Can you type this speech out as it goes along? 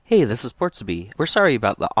Hey, this is Portsby. We're sorry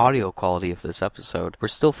about the audio quality of this episode. We're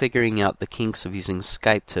still figuring out the kinks of using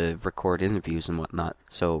Skype to record interviews and whatnot.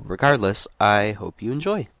 So regardless, I hope you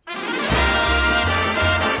enjoy.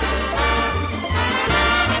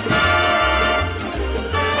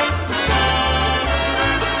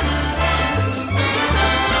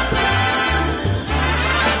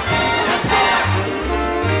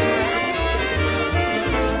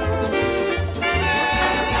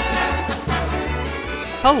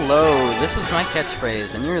 Hello, this is my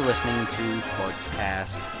catchphrase, and you're listening to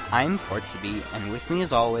Portscast. I'm Portsby, and with me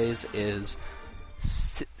as always is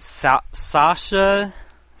Sasha.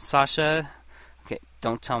 Okay,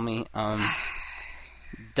 don't tell me.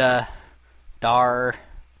 Dark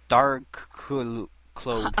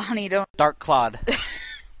Claude. Honey, don't. Dark Claude.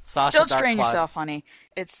 Sasha. Don't Dark strain Claude. yourself, honey.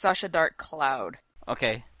 It's Sasha Dark Cloud.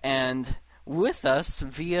 Okay, and with us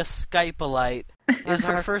via Skype-alite is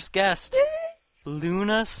our first guest.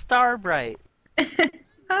 Luna Starbright.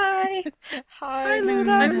 Hi. Hi,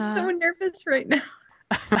 Luna. I'm so nervous right now.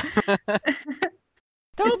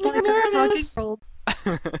 Don't be nervous.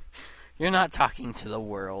 You're not talking to the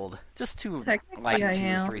world. Just to like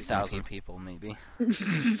 2,000-3,000 people, maybe.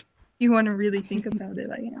 You want to really think about it,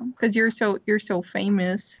 I am. Because you're so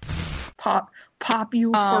famous.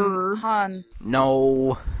 Popular. Han.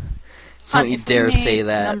 No. Don't you dare say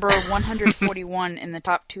that. Number 141 in the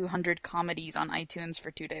top 200 comedies on iTunes for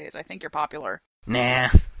 2 days. I think you're popular. Nah.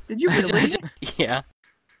 Did you really? Yeah.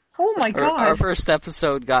 Oh my god. Our first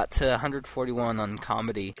episode got to 141 on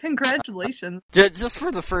comedy. Congratulations. Just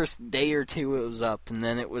for the first day or two it was up, and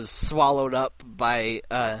then it was swallowed up by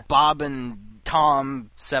Bob and Tom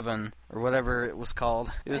 7, or whatever it was called.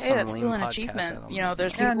 It was hey, some that's still an podcast, achievement. You know,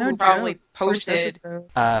 there's people no who joke. probably posted.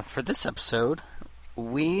 For this episode,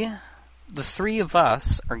 the three of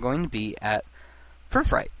us are going to be at Fur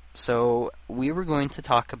Fright. So we were going to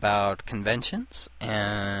talk about conventions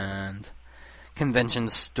and convention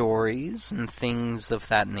stories and things of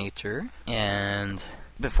that nature. And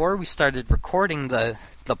before we started recording the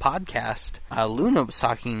podcast, Luna was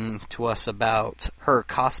talking to us about her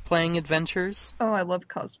cosplaying adventures. Oh, I love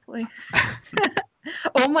cosplay.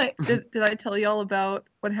 Oh my! Did I tell y'all about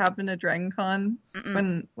what happened at DragonCon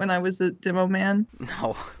when I was a demo man?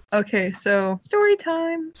 No. Okay, so story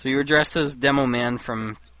time. So you were dressed as Demo Man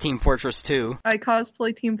from Team Fortress 2. I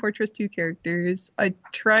cosplay Team Fortress 2 characters. I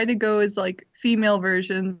try to go as like female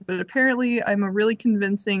versions, but apparently I'm a really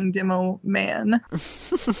convincing demo man.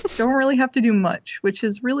 Don't really have to do much, which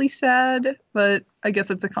is really sad, but I guess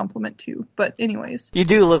it's a compliment too. But anyways. You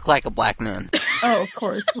do look like a black man. Oh, of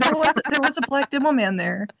course. There was a black demo man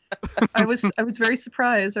there. I was very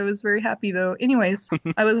surprised. I was very happy though. Anyways,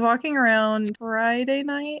 I was walking around Friday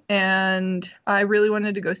night and I really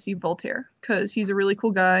wanted to go see Voltaire because he's a really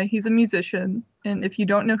cool guy. He's a musician. And if you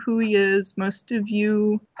don't know who he is, most of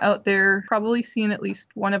you out there probably seen at least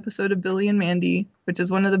one episode of Billy and Mandy, which is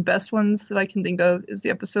one of the best ones that I can think of, is the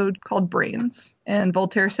episode called Brains. And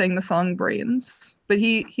Voltaire sang the song Brains. But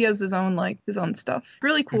he has his own stuff.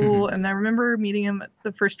 Really cool. And I remember meeting him at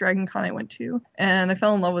the first DragonCon I went to. And I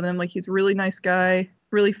fell in love with him. Like, he's a really nice guy.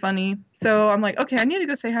 Really funny. So I'm like, okay, I need to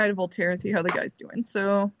go say hi to Voltaire and see how the guy's doing.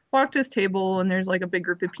 So walk to his table and there's like a big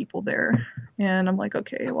group of people there. And I'm like,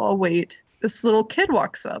 okay, well, I'll wait. This little kid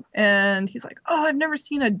walks up and he's like, oh, I've never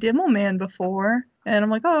seen a demo man before. And I'm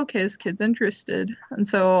like, oh, okay, this kid's interested. And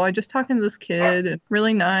so I just talking to this kid, and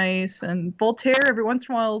really nice. And Voltaire every once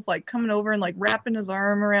in a while is like coming over and like wrapping his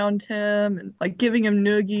arm around him and like giving him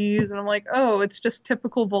noogies. And I'm like, oh, it's just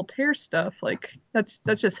typical Voltaire stuff. Like that's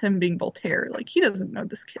just him being Voltaire. Like he doesn't know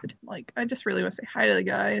this kid. Like I just really want to say hi to the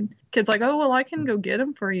guy. And kid's like, oh, well, I can go get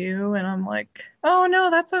him for you. And I'm like, oh no,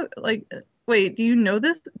 wait, do you know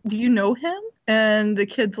this? Do you know him? And the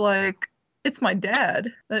kid's like, it's my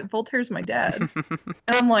dad. Voltaire's my dad. And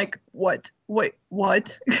I'm like, what? Wait,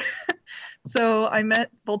 what? So I met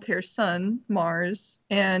Voltaire's son, Mars,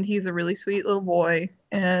 and he's a really sweet little boy.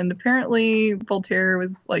 And apparently Voltaire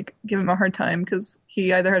was like giving him a hard time because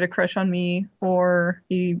he either had a crush on me or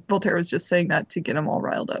Voltaire was just saying that to get him all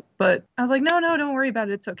riled up. But I was like, no, don't worry about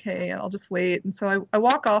it. It's okay. I'll just wait. And so I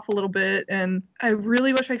walk off a little bit and I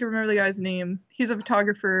really wish I could remember the guy's name. He's a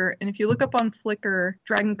photographer. And if you look up on Flickr,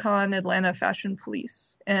 DragonCon Atlanta Fashion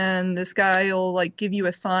Police, and this guy will like give you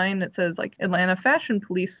a sign that says like Atlanta Fashion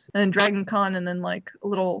Police and then DragonCon and then like a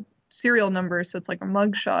little serial number, so it's like a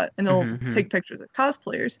mugshot, and it'll take pictures of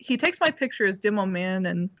cosplayers. He takes my picture as Demo Man,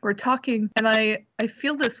 and we're talking, and I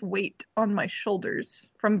feel this weight on my shoulders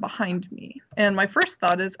from behind me. And my first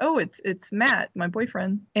thought is, oh, it's Matt, my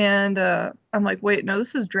boyfriend. And I'm like, wait, no,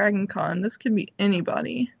 this is DragonCon. This can be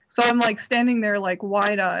anybody. So I'm like standing there like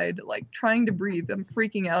wide-eyed, like trying to breathe. I'm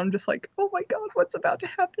freaking out. I'm just like, oh my God, what's about to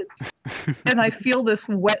happen? And I feel this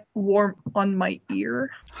wet warmth on my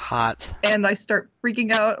ear. Hot. And I start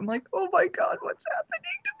freaking out. I'm like, oh my God, what's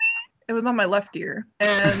happening to me? It was on my left ear.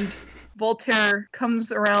 And Voltaire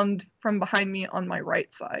comes around from behind me on my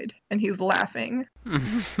right side. And he's laughing.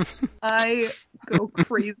 I go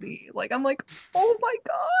crazy. Like, I'm like, oh my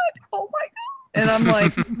God, oh my God. And I'm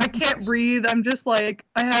like, I can't breathe. I'm just like,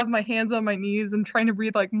 I have my hands on my knees and trying to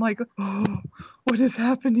breathe. Like, I'm like, oh, what is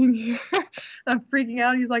happening here? I'm freaking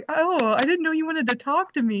out. He's like, oh, I didn't know you wanted to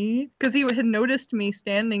talk to me. Because he had noticed me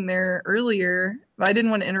standing there earlier. But I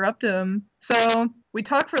didn't want to interrupt him. So we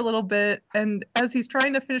talked for a little bit. And as he's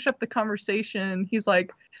trying to finish up the conversation, he's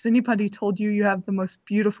like, has anybody told you you have the most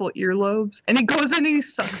beautiful earlobes? And he goes in and he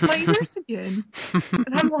sucks my ears again. And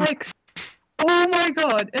I'm like, oh my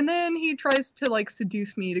God. And then he tries to like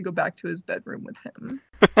seduce me to go back to his bedroom with him.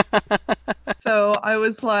 So I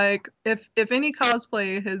was like, if any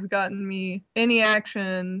cosplay has gotten me any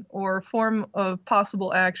action or form of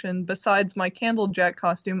possible action besides my Candlejack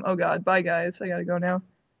costume, oh God, bye guys, I gotta go now.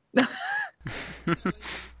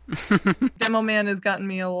 Demo Man has gotten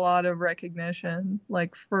me a lot of recognition,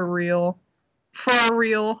 like for real. For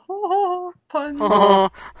real. Oh, puns.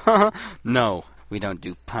 No. We don't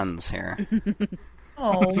do puns here.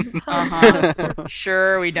 Oh,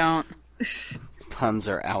 sure we don't. Puns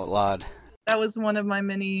are outlawed. That was one of my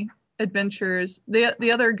many adventures.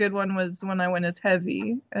 The other good one was when I went as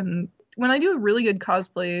Heavy. And when I do a really good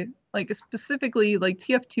cosplay, like specifically like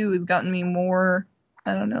TF2 has gotten me more,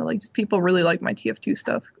 I don't know, like just people really like my TF2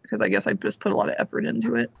 stuff because I guess I just put a lot of effort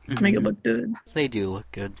into it to make it look good. They do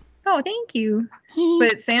look good. Oh, thank you.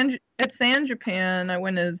 But at San Japan, I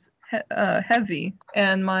went as Heavy,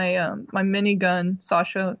 and my my minigun,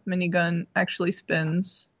 Sasha minigun, actually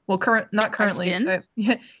spins. Well, not currently.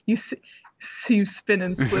 Yeah, you spin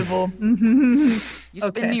and swivel. You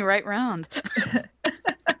spin me right round.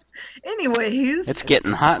 Anyways, it's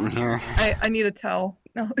getting hot in here. I need a towel.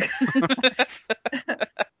 No.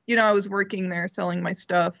 I was working there selling my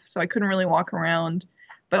stuff, so I couldn't really walk around.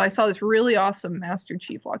 But I saw this really awesome Master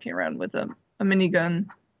Chief walking around with a minigun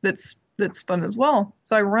that's spun as well.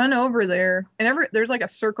 So I run over there, and there's like a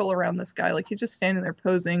circle around this guy, like he's just standing there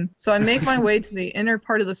posing. So I make my way to the inner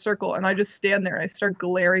part of the circle, and I just stand there. I start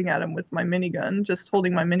glaring at him with my minigun, just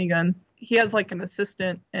holding my minigun. He has like an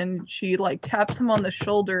assistant, and she like taps him on the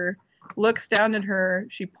shoulder, looks down at her,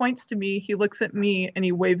 she points to me, he looks at me, and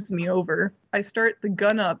he waves me over. I start the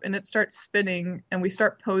gun up, and it starts spinning, and we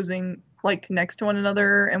start posing like next to one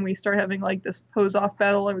another, and we start having like this pose off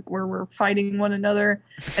battle where we're fighting one another,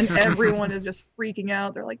 and everyone is just freaking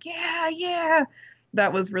out. They're like, yeah.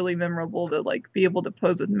 That was really memorable to like be able to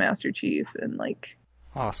pose with Master Chief and like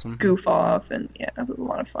awesome goof off, and yeah, it was a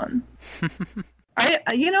lot of fun. I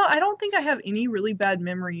don't think I have any really bad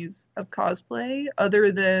memories of cosplay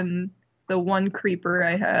other than the one creeper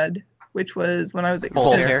I had, which was when I was at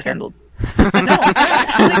Candle. No,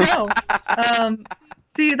 actually no.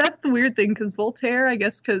 See, that's the weird thing, because Voltaire, I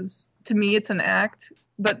guess, because to me it's an act,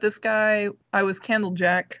 but this guy, I was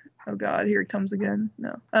Candlejack. Oh God, here he comes again.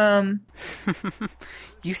 No.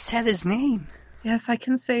 You said his name. Yes, I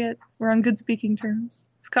can say it. We're on good speaking terms.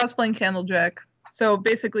 It's cosplaying Candlejack. So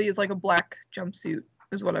basically, it's like a black jumpsuit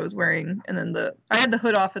is what I was wearing, and then I had the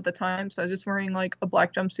hood off at the time, so I was just wearing like a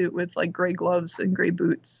black jumpsuit with like gray gloves and gray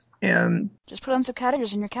boots, and just put on some cat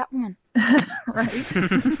ears and you're Catwoman.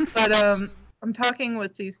 Right. But I'm talking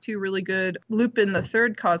with these two really good Lupin the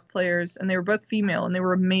Third cosplayers, and they were both female, and they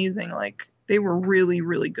were amazing. Like, they were really,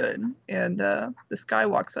 really good. And this guy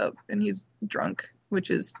walks up, and he's drunk,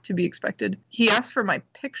 which is to be expected. He asked for my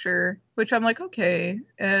picture, which I'm like, okay.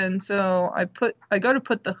 And so I go to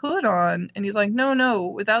put the hood on, and he's like, no,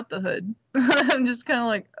 without the hood. I'm just kind of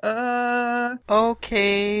like,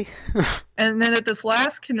 okay. And then at this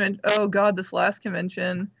last convention,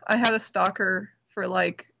 I had a stalker for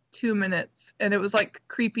like 2 minutes, and it was like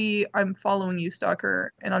creepy. I'm following you,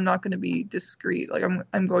 stalker, and I'm not going to be discreet. Like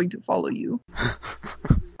I'm going to follow you.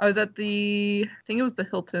 I was at I think it was the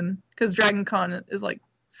Hilton, because Dragon Con is like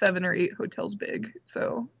 7 or 8 hotels big,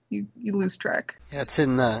 so you lose track. Yeah, it's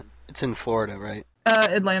in Florida, right?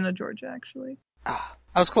 Atlanta, Georgia, actually. I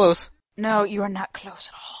was close. No, you are not close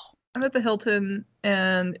at all. I'm at the Hilton,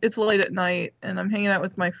 and it's late at night, and I'm hanging out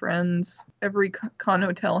with my friends. Every con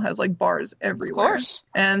hotel has like bars everywhere. Of course.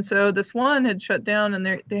 And so this one had shut down, and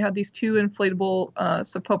they had these 2 inflatable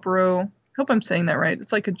Sapporo. I hope I'm saying that right.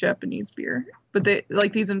 It's like a Japanese beer, but they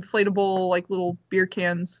like these inflatable like little beer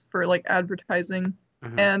cans for like advertising.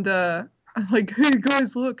 Mm-hmm. And I was like, hey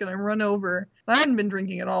guys, look, and I run over. I hadn't been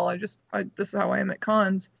drinking at all. This is how I am at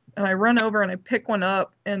cons. And I run over and I pick one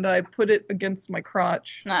up and I put it against my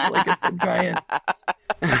crotch like it's a giant.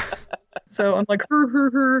 So I'm like,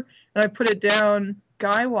 her, and I put it down.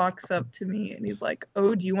 Guy walks up to me and he's like,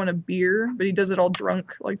 "Oh, do you want a beer?" But he does it all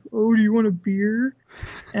drunk, like, "Oh, do you want a beer?"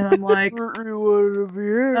 And I'm like, You want a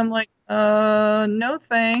beer? I'm like, no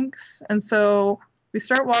thanks. And so we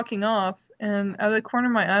start walking off, and out of the corner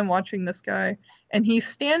of my eye, I'm watching this guy, and he's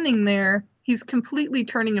standing there. He's completely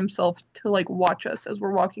turning himself to like watch us as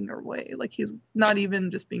we're walking our way. Like he's not even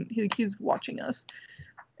just being, he's watching us.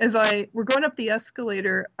 As we're going up the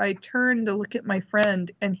escalator, I turn to look at my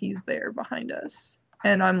friend, and he's there behind us.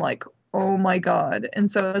 And I'm like, oh my God. And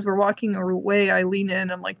so as we're walking away, I lean in.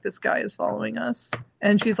 I'm like, this guy is following us.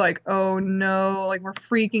 And she's like, oh no, like we're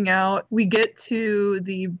freaking out. We get to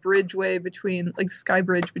the bridgeway between, like Sky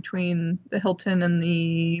Bridge between the Hilton and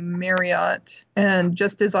the Marriott. And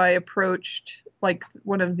just as I approached, like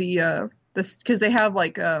one of the because they have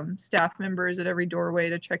like staff members at every doorway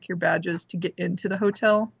to check your badges to get into the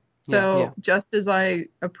hotel. So just as I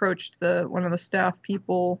approached one of the staff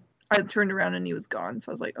people, I turned around and he was gone.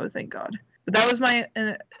 So I was like, oh, thank God. But that was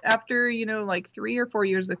after, like 3 or 4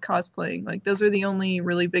 years of cosplaying, like those are the only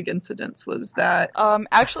really big incidents was that.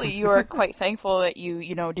 Actually, you are quite thankful that you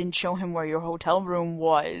didn't show him where your hotel room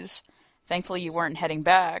was. Thankfully, you weren't heading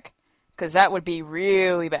back, because that would be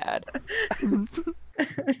really bad.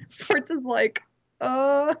 Ports is like,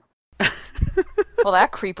 Well,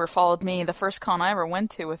 that creeper followed me the first con I ever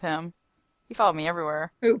went to with him. He followed me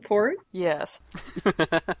everywhere. Who, Ports? Yes.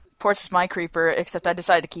 Ports is my creeper, except I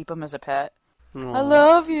decided to keep him as a pet. Aww. I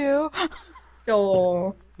love you!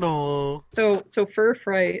 Oh. No. So Fur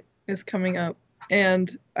Fright is coming up,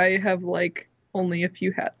 and I have, like, only a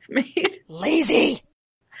few hats made. Lazy!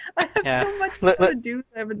 I have so much stuff to do that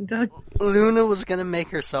I haven't done. Luna was gonna make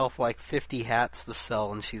herself, like, 50 hats to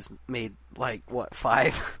sell, and she's made, like, what,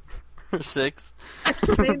 5? or 6? I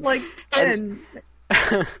made, like, 10.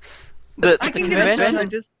 The convention.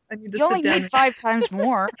 I need to You only sit down. need 5 times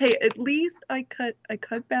more. Hey, at least I cut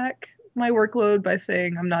back my workload by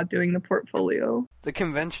saying I'm not doing the portfolio. The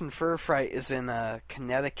convention Fur Fright is in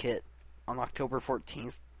Connecticut on October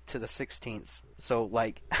 14th to the 16th. So,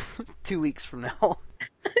 like, 2 weeks from now.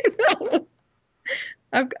 I know.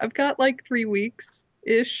 I've got like 3 weeks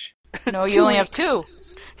ish. No, you only have 2.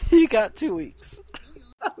 You got 2 weeks.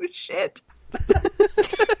 Oh shit!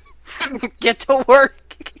 Get to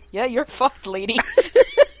work. Yeah, you're fucked, lady.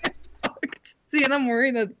 See, and I'm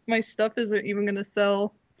worried that my stuff isn't even gonna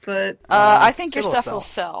sell. But I think your it'll stuff sell. will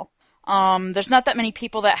sell. There's not that many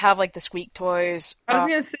people that have like the squeak toys. I was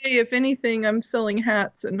gonna say, if anything, I'm selling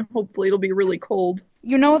hats, and hopefully it'll be really cold.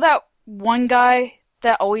 You know that one guy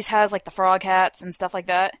that always has like the frog hats and stuff like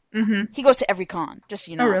that? Mm-hmm. He goes to every con, just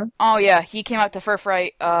so you know. Oh, really? Oh yeah, he came out to Fur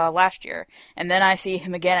Fright last year, and then I see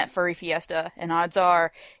him again at Furry Fiesta, and odds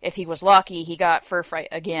are, if he was lucky, he got Fur Fright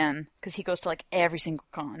again, because he goes to like every single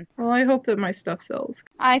con. Well, I hope that my stuff sells.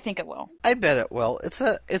 I think it will. I bet it will. It's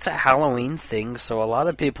a Halloween thing, so a lot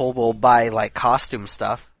of people will buy like costume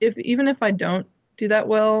stuff. Even if I don't do that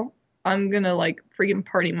well, I'm gonna like freaking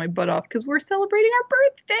party my butt off because we're celebrating our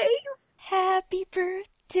birthdays. Happy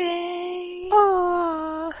birthday!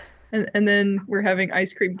 Aww. And then we're having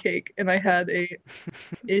ice cream cake, and I had a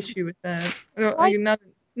issue with that.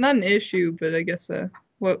 Not an issue, but I guess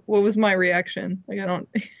what was my reaction? Like I don't.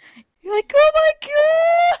 You're like, oh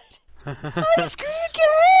my god! Ice cream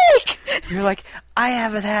cake! You're like, I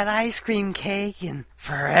haven't had ice cream cake in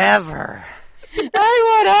forever.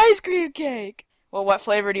 I want ice cream cake! Well, what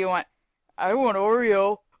flavor do you want? I want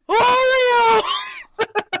Oreo. Oreo!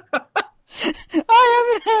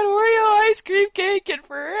 I haven't had Oreo ice cream cake in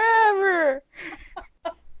forever!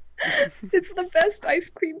 It's the best ice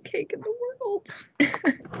cream cake in the world.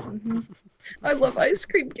 I love ice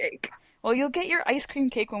cream cake. Well, you'll get your ice cream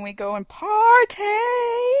cake when we go and party!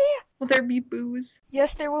 Will there be booze?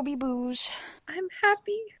 Yes, there will be booze. I'm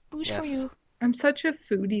happy. Booze Yes. for you. I'm such a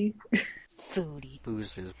foodie. Foodie.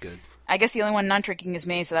 Booze is good. I guess the only one not drinking is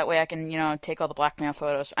me, so that way I can, take all the blackmail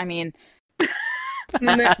photos. I mean... And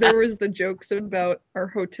then there was the jokes about our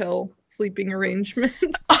hotel sleeping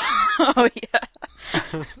arrangements. Oh,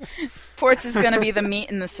 yeah. Ports is gonna be the meat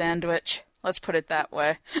in the sandwich. Let's put it that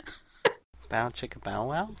way. Bow chicka bow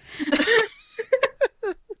wow.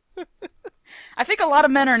 I think a lot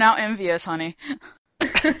of men are now envious, honey.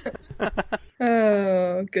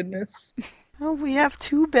 Oh, goodness. Oh, we have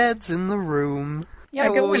 2 beds in the room. Yeah, I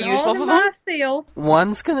will we got use all both to of them? myself.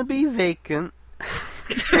 One's gonna be vacant.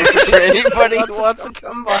 For anybody who wants to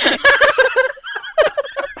come by.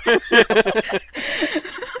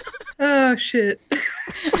 Oh, shit.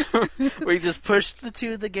 We just push the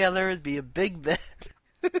 2 together, it'd be a big bed.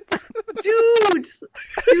 Dude,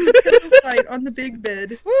 pillow fight on the big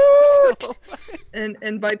bed, Woot!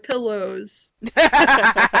 and by pillows.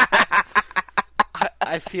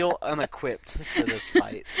 I feel unequipped for this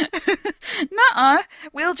fight. Nuh-uh.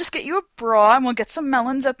 We'll just get you a bra and we'll get some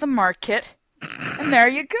melons at the market. And there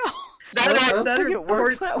you go. I don't think it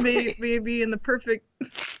works that way. may be in the perfect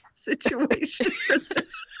situation for this.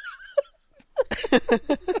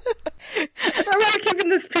 I'm not keeping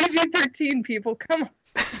this PG-13, people. Come on.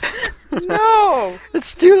 No!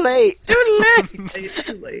 It's too late. Too late! It's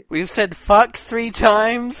too late. We've said fuck 3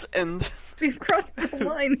 times, and We've crossed the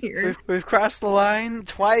line here we've crossed the line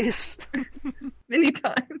twice. many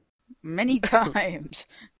times. Many times.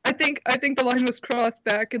 I think the line was crossed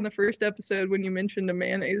back in the first episode when you mentioned a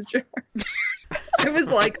mayonnaise jar. I was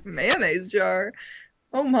like, mayonnaise jar?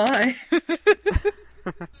 Oh my.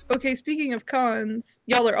 Okay, speaking of cons,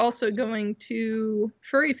 y'all are also going to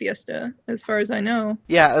Furry Fiesta, as far as I know.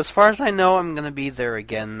 Yeah, as far as I know, I'm gonna be there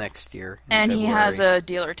again next year. in And he has February. a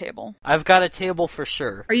dealer table. I've got a table for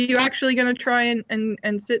sure. Are you actually going to try and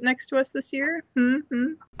sit next to us this year?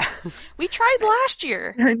 We tried last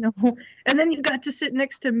year. I know. And then you got to sit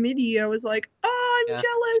next to Mitty. I was like, oh, I'm Yeah.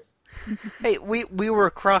 jealous. Hey, we were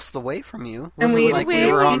across the way from you. And Wasn't like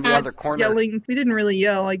we were on the had other corner. Yelling. We didn't really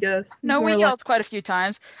yell, I guess. No, More we like- yelled quite a few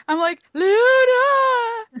times. I'm like, Luna!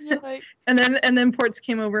 And you're like, And then Ports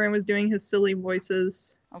came over and was doing his silly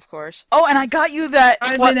voices. of course. Oh, and I got you that.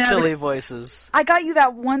 I've What been silly voices? I got you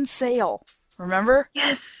that one sale. Remember?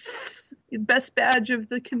 Yes! Best badge of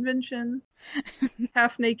the convention.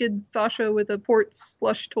 Half naked Sasha with a Ports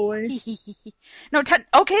plush toy. No,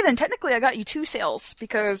 okay, then technically I got you 2 sales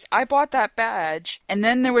because I bought that badge, and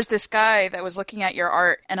then there was this guy that was looking at your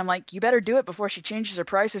art, and I'm like, you better do it before she changes her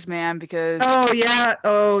prices, man, because Oh, yeah.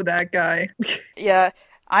 Oh, that guy. yeah,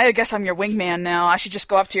 I guess I'm your wingman now. I should just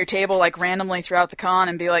go up to your table like randomly throughout the con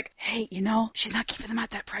and be like, hey, she's not keeping them at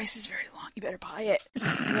that prices very long. You better buy it.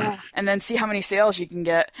 Yeah. And then see how many sales you can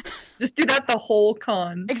get. Just do that the whole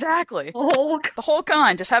con. Exactly. The whole The whole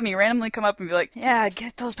con. Just have me randomly come up and be like, yeah,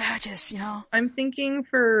 get those badges, I'm thinking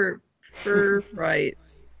for right.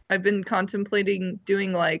 I've been contemplating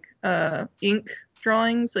doing like ink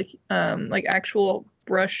drawings, like actual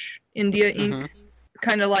brush India ink, Mhm.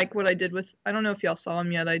 kind of like what I did with. I don't know if y'all saw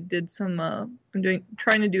them yet. I did some. I'm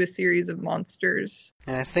trying to do a series of monsters.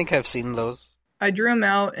 And I think I've seen those. I drew them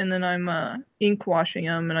out and then I'm ink washing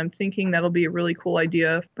them, and I'm thinking that'll be a really cool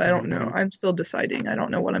idea. But I don't know. I'm still deciding. I don't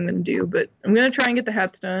know what I'm going to do, but I'm going to try and get the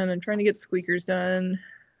hats done. I'm trying to get squeakers done,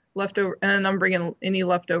 leftover, and I'm bringing any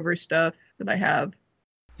leftover stuff that I have.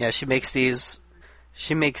 Yeah, she makes these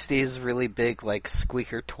really big, like,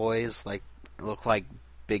 squeaker toys, like, look like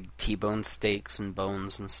big T-bone steaks and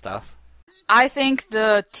bones and stuff. I think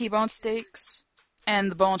the T-bone steaks and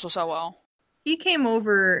the bones will sell well. He came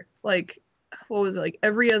over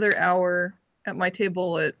every other hour at my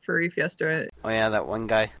table at Furry Fiesta. Oh yeah, that one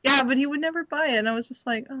guy. Yeah, but he would never buy it, and I was just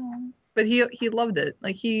like, oh. But he loved it.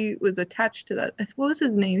 Like, he was attached to that. What was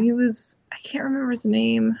his name? I can't remember his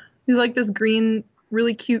name. He was like this green,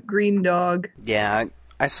 really cute green dog. Yeah,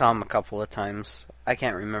 I saw him a couple of times. I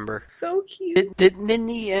can't remember. So cute. Didn't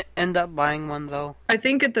he end up buying one, though? I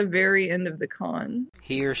think at the very end of the con.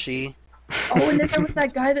 He or she? Oh, and then there was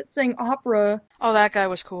that guy that sang opera. Oh, that guy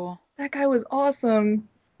was cool. That guy was awesome.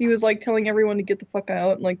 He was like telling everyone to get the fuck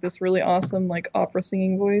out in like this really awesome like opera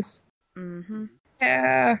singing voice. Mm-hmm.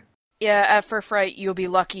 Yeah. Yeah, at Fur Fright, you'll be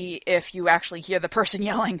lucky if you actually hear the person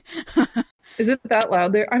yelling. Is it that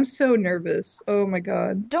loud there? I'm so nervous. Oh my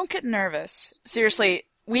god. Don't get nervous. Seriously,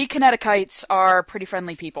 we Connecticuts are pretty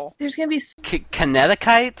friendly people. There's gonna be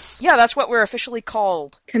Connecticuts? Yeah, that's what we're officially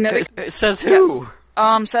called. kinetic. It says who?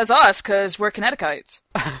 Yes. Says us, because we're Connecticuts.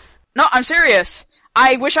 No, I'm serious.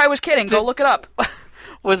 I wish I was kidding. Go look it up.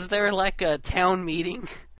 Was there like a town meeting?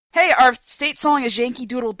 Hey, our state song is Yankee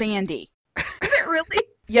Doodle Dandy. Is it really?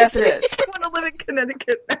 Yes, it is. I want to live in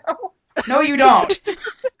Connecticut now. No, you don't.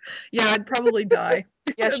 Yeah, I'd probably die.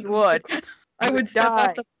 Yes, you would. I would step Die.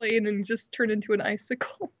 off the plane and just turn into an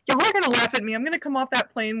icicle. Y'all are gonna laugh at me. I'm gonna come off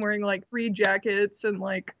that plane wearing like 3 jackets and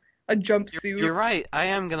like a jumpsuit. You're right. I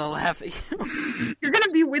am gonna laugh at you. You're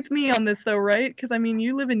gonna be with me on this though, right? Because I mean,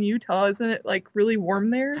 you live in Utah, isn't it like really warm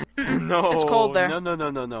there? No, It's cold there.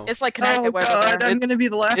 No. It's like Oh Connecticut weather god, there. I'm gonna be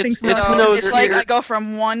the laughing it stock. snows It's like here. I go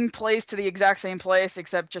from one place to the exact same place,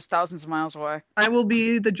 except just thousands of miles away. I will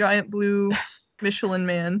be the giant blue Michelin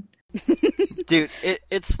man. Dude,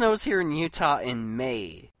 it snows here in Utah in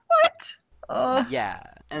May. What? Yeah,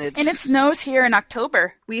 and And it snows here in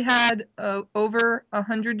October. We had over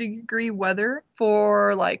 100-degree weather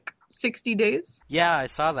for like 60 days. Yeah, I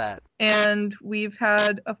saw that. And we've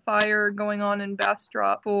had a fire going on in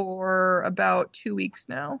Bastrop for about 2 weeks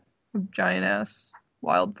now. A giant-ass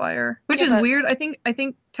wildfire. Which is weird. I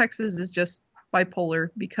think Texas is just bipolar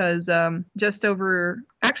because just over...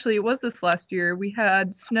 Actually, it was this last year. We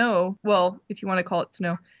had snow. Well, if you want to call it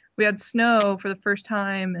snow. We had snow for the first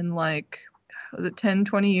time in like, was it 10,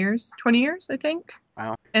 20 years? 20 years, I think.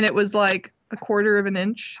 Wow. And it was like a quarter of an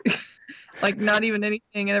inch. Like not even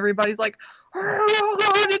anything. And everybody's like, oh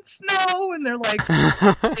God, it's snow. And they're like,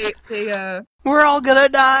 we're all gonna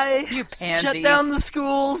die. You pansies. Shut down the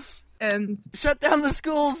schools. And shut down the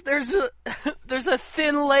schools. There's a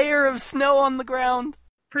thin layer of snow on the ground.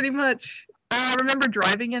 Pretty much. I remember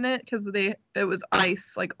driving in it because it was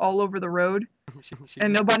ice like all over the road.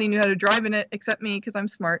 And nobody knew how to drive in it except me because I'm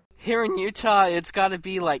smart. Here in Utah, it's got to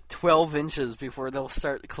be like 12 inches before they'll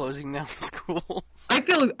start closing down schools.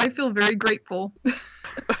 I feel very grateful.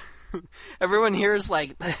 Everyone here is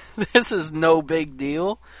like, this is no big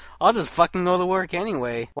deal. I'll just fucking go to work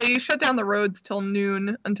anyway. They shut down the roads till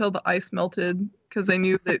noon until the ice melted because they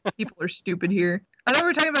knew that people are stupid here. I thought we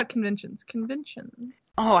were talking about conventions.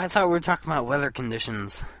 Oh, I thought we were talking about weather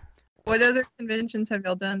conditions. What other conventions have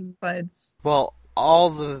y'all done besides? Well,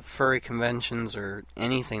 all the furry conventions or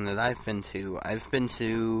anything that I've been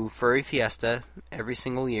to Furry Fiesta every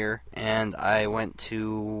single year, and I went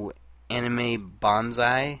to Anime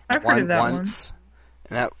Bonsai I've heard of that once,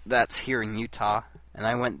 and that's here in Utah. And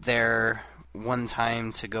I went there one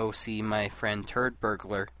time to go see my friend Turd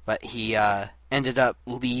Burglar, but he ended up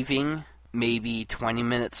leaving maybe 20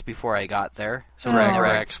 minutes before I got there, so I never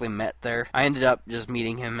actually met there. I ended up just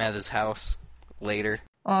meeting him at his house later.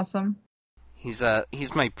 Awesome. He's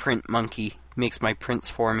my print monkey. He makes my prints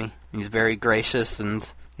for me. He's very gracious, and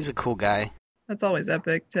he's a cool guy. That's always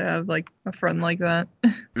epic to have, like, a friend like that.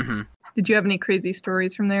 Mm-hmm. Did you have any crazy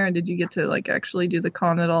stories from there, or did you get to, like, actually do the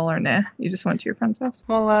con at all, or nah? You just went to your friend's house?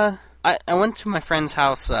 Well, I went to my friend's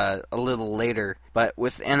house a little later, but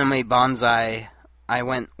with Anime Bonsai, I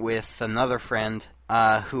went with another friend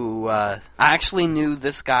who I actually knew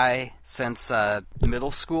this guy since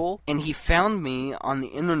middle school, and he found me on the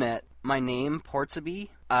internet. My name, Portsby.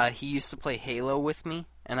 He used to play Halo with me,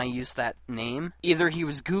 and I used that name. Either he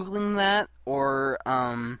was Googling that, or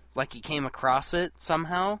like he came across it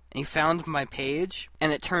somehow, and he found my page,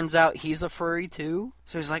 and it turns out he's a furry too.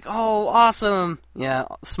 So he's like, oh, awesome! Yeah,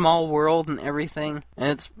 small world and everything, and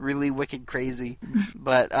it's really wicked crazy.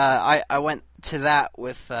 But I went to that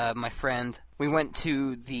with my friend. We went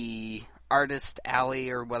to the Artist Alley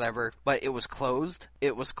or whatever, but it was closed.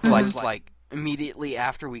 It was closed like immediately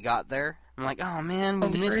after we got there. I'm like, oh man,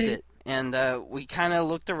 we missed it. And we kind of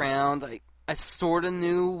looked around. I sort of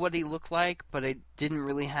knew what he looked like, but I didn't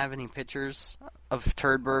really have any pictures of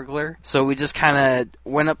Turd Burglar. So we just kind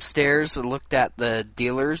of went upstairs and looked at the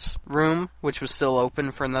dealer's room, which was still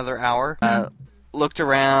open for another hour. Looked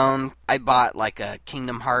around. I bought like a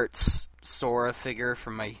Kingdom Hearts Sora figure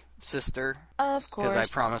for my sister. Of course.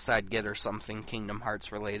 Because I promised I'd get her something Kingdom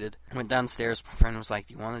Hearts related. Went downstairs. My friend was like,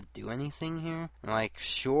 do you want to do anything here? I'm like,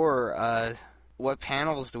 sure. What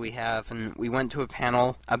panels do we have? And we went to a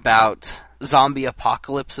panel about zombie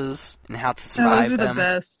apocalypses and how to survive those are them. The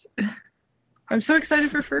best. I'm so excited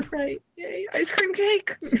for Fur Fright. Yay, ice cream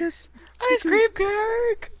cake! Ice cream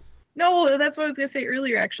cake! No, that's what I was going to say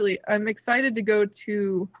earlier, actually. I'm excited to go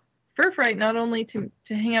to Fur Fright, not only to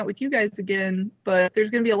hang out with you guys again, but there's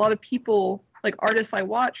going to be a lot of people, like artists I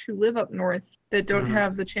watch, who live up north that don't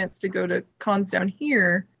have the chance to go to cons down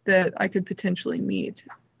here that I could potentially meet.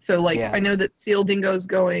 So, like, I know that Seal Dingo's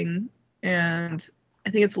going, and I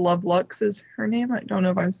think it's Love Lux is her name. I don't know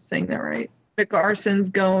if I'm saying that right. McArson's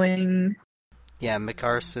going. Yeah,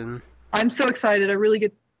 McArson. I'm so excited. I really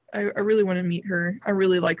want to meet her. I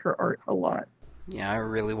really like her art a lot. Yeah, I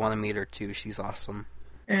really want to meet her too. She's awesome.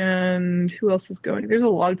 And who else is going? There's a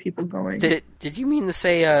lot of people going. Did you mean to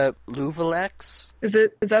say Luvalex? Is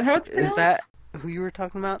that how it's pronounced? Is that who you were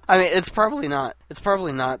talking about? I mean, it's probably not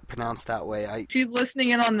pronounced that way. She's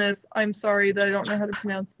listening in on this. I'm sorry that I don't know how to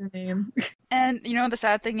pronounce her name. And you know what the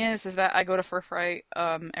sad thing is that I go to Fur Fright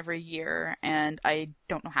every year, and I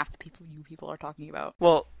don't know half the people you people are talking about.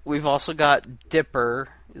 Well, we've also got Dipper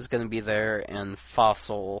is going to be there, and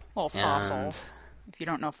Fossil. Well, Fossil. If you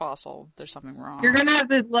don't know Fossil, there's something wrong. You're gonna have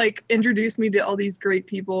to like introduce me to all these great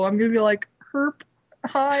people. I'm gonna be like, Herp,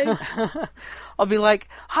 hi. I'll be like,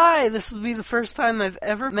 hi, this will be the first time I've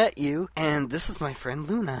ever met you, and this is my friend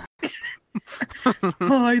Luna.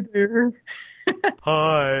 Hi there.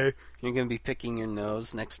 Hi. You're gonna be picking your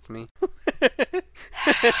nose next to me.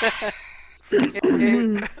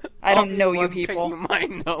 I don't know you I'm people. picking my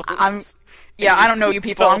nose. I don't know you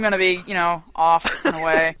people. I'm gonna be, off and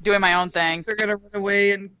away, doing my own thing. They're gonna run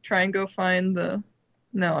away and try and go find the.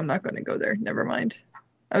 No, I'm not going to go there. Never mind.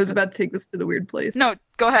 I was about to take this to the weird place. No,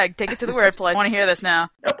 go ahead. Take it to the weird place. I want to hear this now.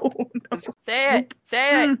 No. Say it.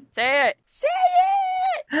 Say it. Say it. Say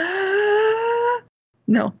it.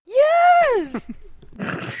 No. Yes.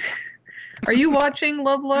 Are you watching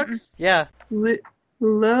Love Lux? Yeah. How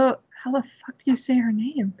the fuck do you say her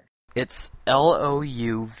name? It's Louvelex.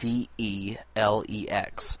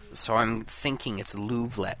 So I'm thinking it's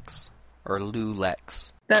Louvlex or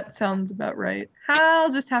Lulex. That sounds about right.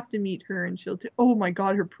 I'll just have to meet her and she'll oh my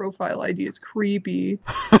god, her profile ID is creepy.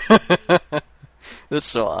 That's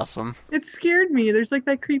so awesome. It scared me. There's like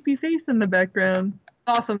that creepy face in the background.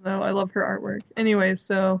 Awesome though. I love her artwork. Anyway,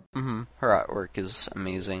 so... Mm-hmm. Her artwork is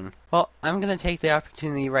amazing. Well, I'm going to take the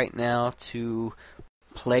opportunity right now to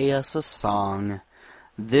play us a song.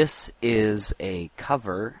 This is a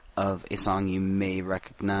cover of a song you may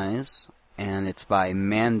recognize, and it's by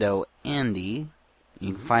Mando Andy.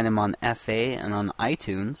 You can find him on FA and on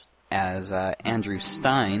iTunes as Andrew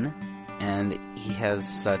Stein, and he has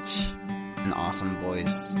such an awesome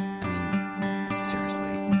voice. I mean, seriously.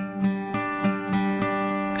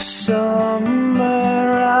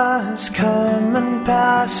 Summer has come and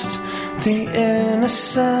passed. The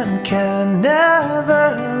innocent can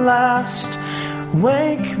never last.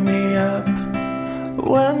 Wake me up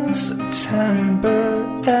when September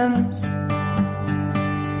ends.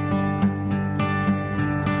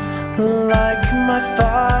 Like my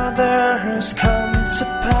father's come to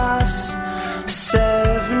pass,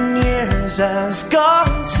 7 years has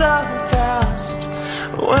gone so fast.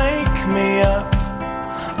 Wake me up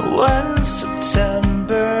when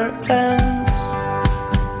September ends.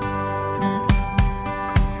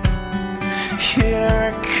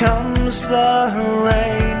 Here comes the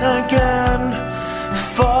rain again,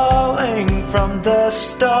 falling from the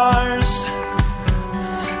stars,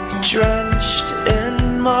 drenched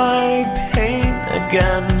in my pain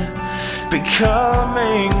again,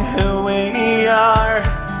 becoming who we are.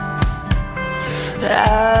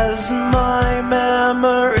 As my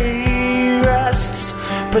memory rests,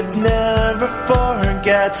 but never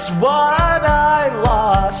forgets what I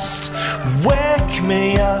lost. Wake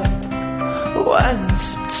me up when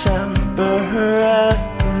September ends.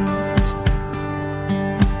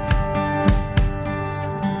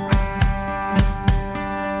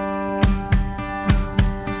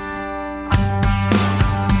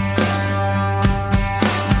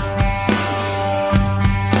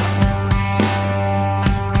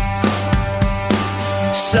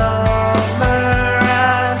 Summer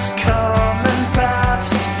has come and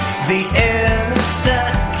passed. The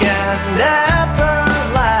innocent can never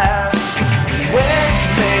last. Wake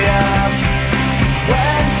me up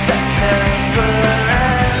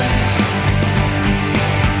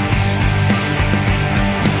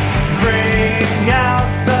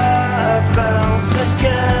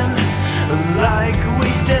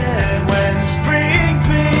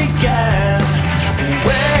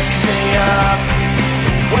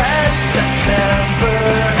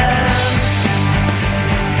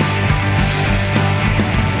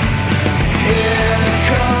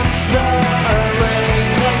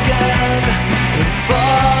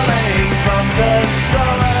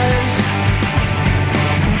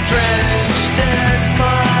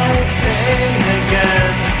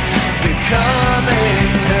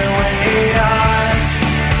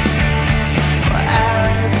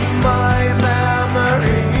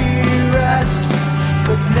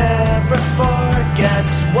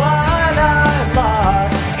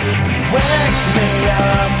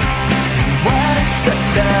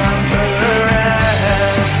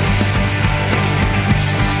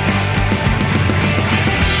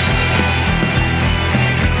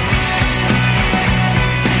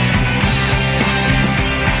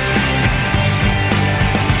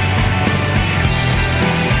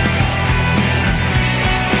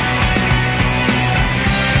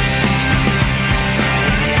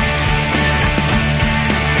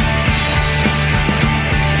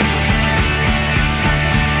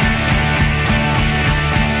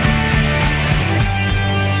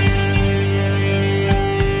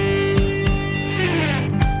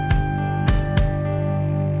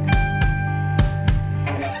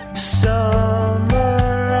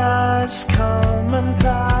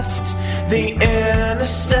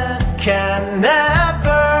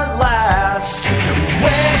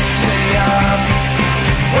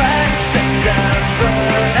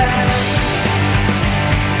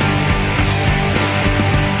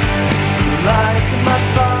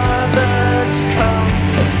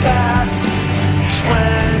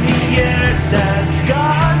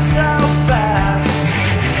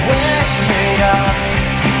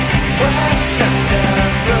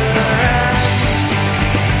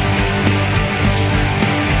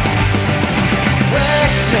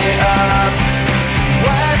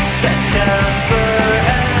September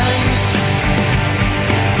ends.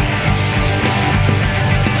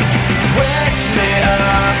 Wake me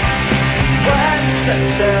up when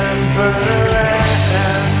September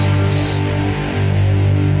ends.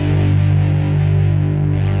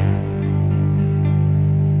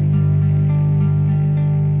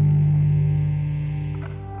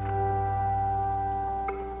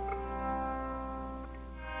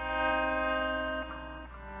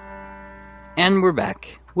 And we're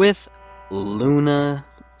back with Luna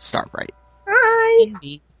Starbright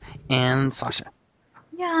Hi. and Sasha.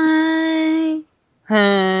 Yay!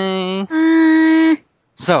 Hey.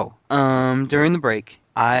 So, during the break,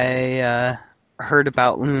 I heard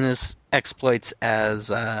about Luna's exploits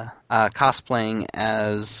as cosplaying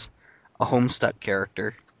as a Homestuck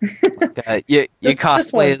character. You Just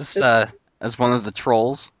cosplay one. as one of the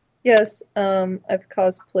trolls. Yes, I've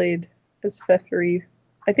cosplayed as Fefri.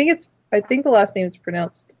 I think the last name is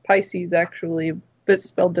pronounced Pisces actually, but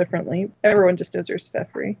spelled differently. Everyone just knows her as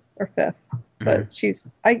Fefri or Fef. But she's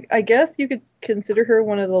I guess you could consider her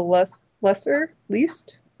one of the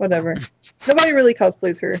least whatever. Nobody really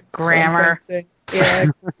cosplays her. Grammar. Yeah.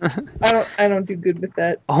 I don't do good with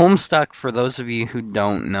that. Homestuck, for those of you who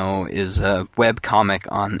don't know, is a webcomic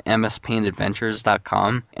on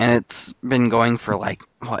mspaintadventures.com, and it's been going for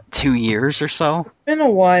 2 years or so. It's been a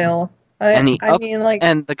while. And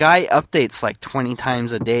And the guy updates 20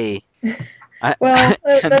 times a day. well,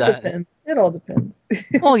 that and, depends. It all depends.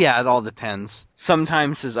 Well, yeah, it all depends.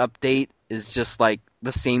 Sometimes his update is just the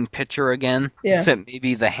same picture again, Yeah. except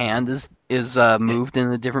maybe the hand is moved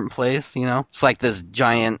in a different place. It's like this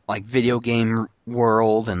giant video game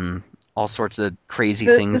world and all sorts of crazy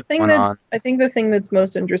things going on. I think the thing that's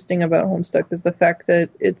most interesting about Homestuck is the fact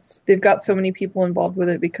that they've got so many people involved with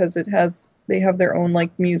it because they have their own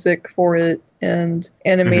music for it and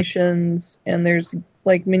animations and there's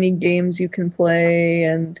mini games you can play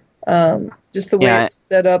and just the way it's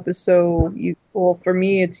set up is so for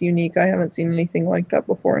me it's unique. I haven't seen anything like that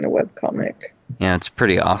before in a webcomic. Yeah, it's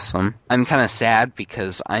pretty awesome. I'm kind of sad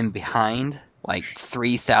because I'm behind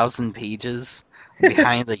 3,000 pages.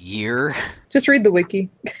 Behind a year. Just read the wiki.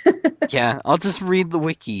 Yeah, I'll just read the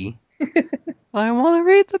wiki. I want to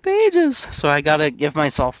read the pages. So I gotta give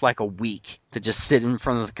myself a week to just sit in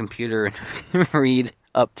front of the computer and read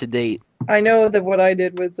up to date. I know that what I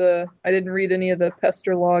did was I didn't read any of the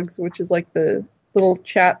pester logs, which is the little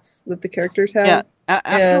chats that the characters have. Yeah,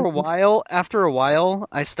 after a while,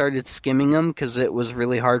 I started skimming them because it was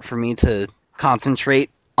really hard for me to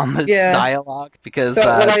concentrate on the dialogue. Because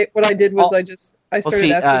what I did was I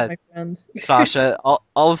started asking my friend. Sasha, all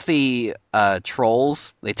of the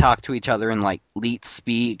trolls, they talk to each other in leet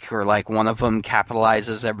speak, or one of them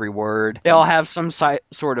capitalizes every word. They all have some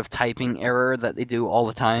sort of typing error that they do all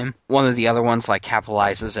the time. One of the other ones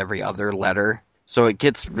capitalizes every other letter, so it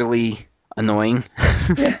gets really annoying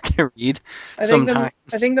to read sometimes.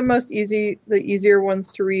 I think the easier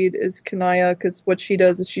ones to read is Kanaya, because what she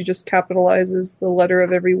does is she just capitalizes the letter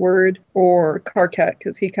of every word, or Karkat,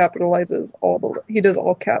 because he capitalizes he does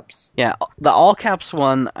all caps. Yeah, the all caps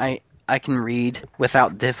one I can read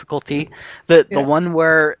without difficulty. The one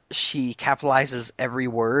where she capitalizes every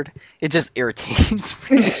word, it just irritates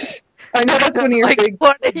me. I know that's one of your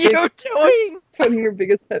what are you doing? One of your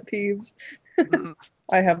biggest pet peeves.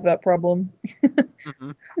 I have that problem.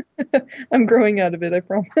 Mm-hmm. I'm growing out of it, I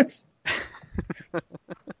promise. But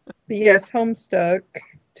yes, Homestuck.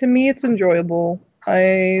 To me, it's enjoyable.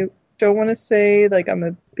 I don't want to say I'm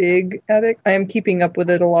a big addict. I am keeping up with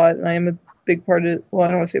it a lot, and I am a big part of. Well, I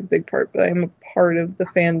don't want to say a big part, but I am a part of the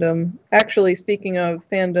fandom. Actually, speaking of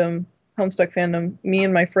fandom, Homestuck fandom, me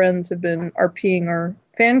and my friends have been RPing our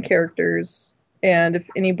fan characters. And if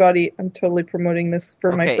anybody, I'm totally promoting this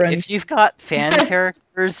for my friends. If you've got fan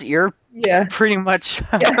characters, you're pretty much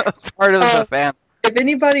part of the fan. If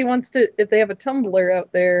anybody wants to, if they have a Tumblr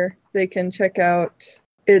out there, they can check out.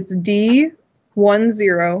 It's D10,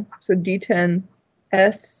 so D10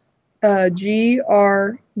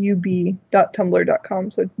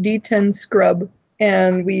 SGRUB.tumblr.com. So D10 Scrub,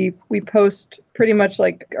 and we post pretty much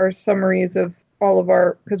our summaries of all of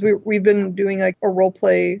our, because we've been doing a role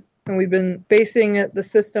play. And we've been basing the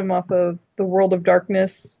system off of the World of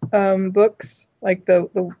Darkness books, we've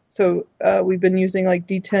been using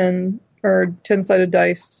D10 or 10-sided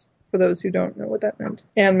dice for those who don't know what that meant.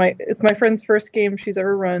 And it's my friend's first game she's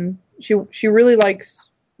ever run. She really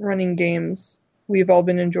likes running games. We've all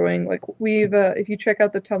been enjoying if you check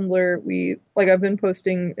out the Tumblr, I've been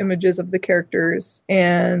posting images of the characters,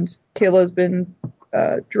 and Kayla's been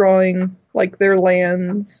drawing like their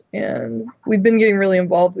lands, and we've been getting really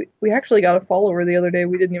involved. We actually got a follower the other day.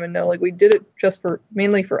 We didn't even know, like, we did it just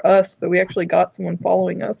mainly for us, but we actually got someone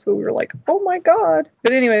following us, so we were like, oh my god.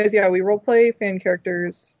 But anyways, yeah, we roleplay fan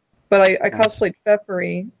characters, but I cosplayed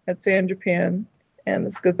Pfeffery at San Japan, and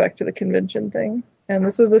this goes back to the convention thing. And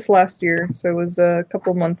this was this last year, so it was a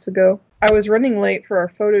couple months ago. I was running late for our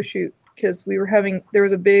photo shoot because there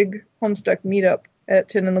was a big Homestuck meetup at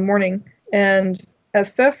 10 in the morning, and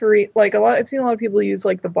as Pfeffery, like I've seen a lot of people use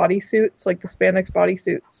like the bodysuits, like the spandex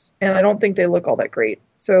bodysuits, and I don't think they look all that great.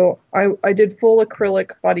 So I did full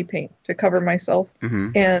acrylic body paint to cover myself,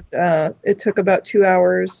 and it took about 2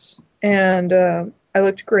 hours, and I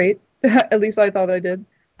looked great. At least I thought I did.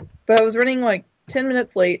 But I was running like 10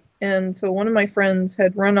 minutes late, and so one of my friends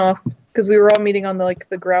had run off because we were all meeting on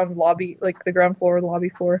the ground lobby, like the ground floor, the lobby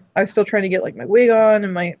floor. I was still trying to get like my wig on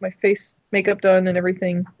and my face makeup done and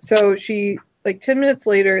everything. So she, like 10 minutes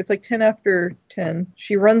later, it's like 10 after 10,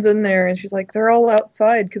 she runs in there and she's like, they're all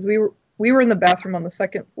outside, because we were in the bathroom on the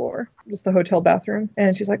second floor, just the hotel bathroom.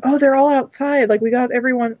 And she's like, oh, they're all outside. Like, I got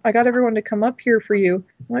everyone to come up here for you.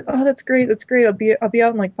 I'm like, oh, that's great. I'll be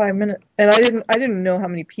out in like 5 minutes. And I didn't know how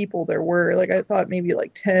many people there were. Like, I thought maybe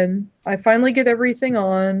like 10. I finally get everything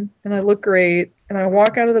on and I look great. And I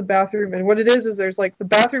walk out of the bathroom, and what it is there's like the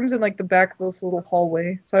bathroom's in like the back of this little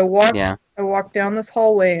hallway. So I walk down this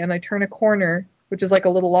hallway and I turn a corner, which is like a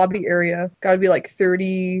little lobby area. Gotta be like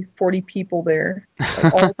 30, 40 people there.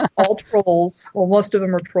 Like all trolls. Well, most of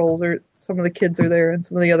them are trolls, or some of the kids are there and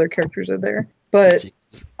some of the other characters are there. But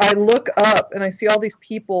I look up and I see all these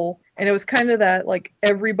people, and it was kind of that like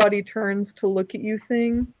everybody turns to look at you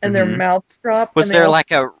thing, and their mouths drop. Was there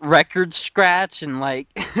like a record scratch and like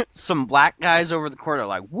some black guys over the corner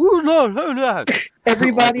like, woo, no.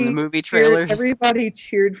 Everybody, like in the movie trailers. Everybody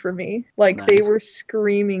cheered for me. Like, nice. They were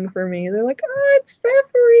screaming for me. They're like, oh, it's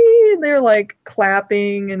Pfeffery! And they're like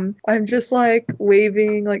clapping, and I'm just like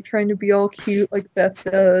waving, like trying to be all cute like Beth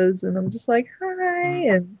does. And I'm just like, hi.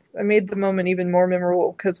 And I made the moment even more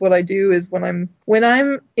memorable, because what I do is when I'm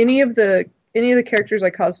any of the characters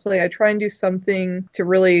I cosplay, I try and do something to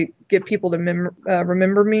really get people to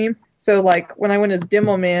remember me. So like when I went as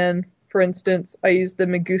Demo Man, for instance, I used the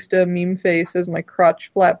Megusta meme face as my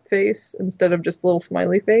crotch flap face instead of just a little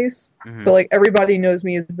smiley face. So like everybody knows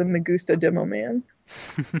me as the Megusta Demo Man.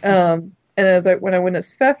 And when I went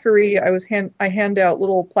as Pfeffery, I hand out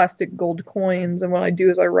little plastic gold coins, and what I do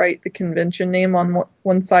is I write the convention name on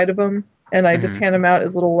one side of them, and I just hand them out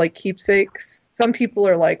as little like keepsakes. Some people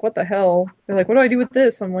are like, what the hell? They're like, what do I do with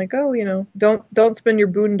this? I'm like, oh, don't spend your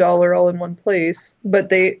 $1 all in one place. But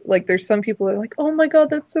there's some people that are like, oh my god,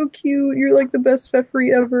 that's so cute. You're like the best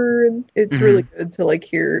Pfeffery ever. And it's really good to like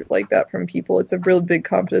hear like that from people. It's a real big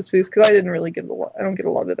confidence boost, because I don't get a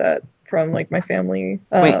lot of that from like my family.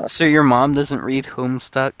 Wait, so your mom doesn't read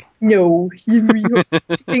Homestuck? No.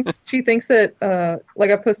 She thinks that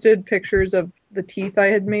like I posted pictures of the teeth I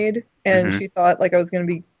had made, and she thought like I was going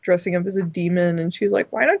to be dressing up as a demon, and she's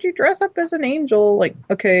like, why don't you dress up as an angel? Like,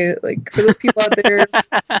 okay, like for those people out there,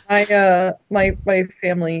 my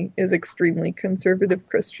family is extremely conservative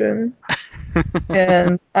Christian,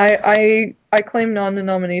 and I claim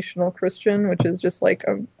non-denominational Christian, which is just like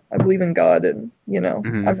I believe in God, and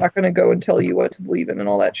I'm not going to go and tell you what to believe in and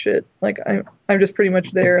all that shit. Like I'm just pretty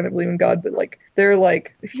much there, and I believe in God. But like they're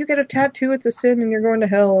like, if you get a tattoo, it's a sin, and you're going to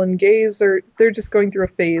hell. And gays they're just going through a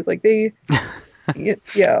phase. Like they,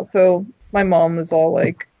 yeah. So my mom was all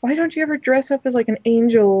like, why don't you ever dress up as like an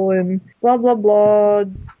angel and blah blah blah.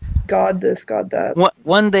 God this, God that.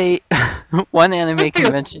 One day, one anime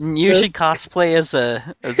convention, you should cosplay as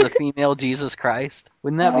a female Jesus Christ.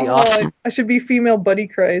 Wouldn't that be awesome? I should be female Buddy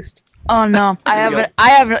Christ. Oh no, I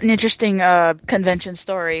have an interesting convention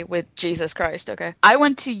story with Jesus Christ. Okay, I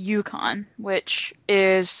went to UConn, which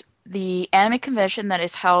is the anime convention that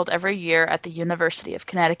is held every year at the University of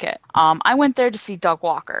Connecticut. I went there to see Doug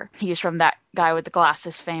Walker. He's from That Guy with the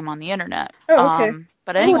Glasses fame on the internet. Oh, okay.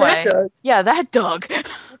 But anyway, that Doug. That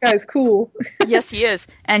guy's cool. Yes, he is.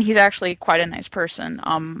 And he's actually quite a nice person.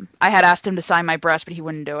 I had asked him to sign my breast, but he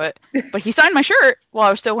wouldn't do it. But he signed my shirt while I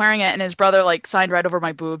was still wearing it, and his brother signed right over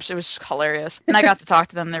my boobs. It was hilarious. And I got to talk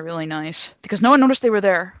to them. They're really nice. Because no one noticed they were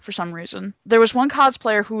there for some reason. There was one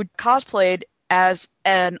cosplayer who cosplayed as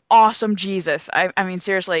an awesome Jesus. I mean,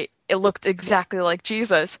 seriously, it looked exactly like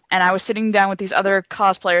Jesus. And I was sitting down with these other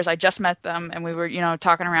cosplayers. I just met them, and we were,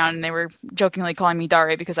 talking around, and they were jokingly calling me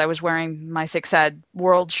Dare because I was wearing my Six Ed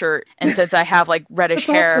World shirt. And since I have reddish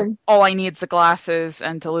hair, awesome. All I need is the glasses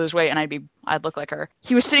and to lose weight, and I'd look like her.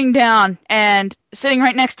 He was sitting down, and sitting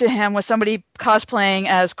right next to him was somebody cosplaying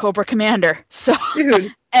as Cobra Commander. So,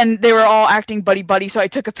 dude. and they were all acting buddy-buddy, so I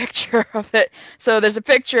took a picture of it. So there's a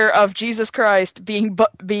picture of Jesus Christ being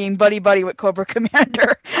buddy-buddy with Cobra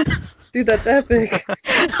Commander. Dude, that's epic.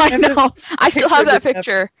 I know. I still have that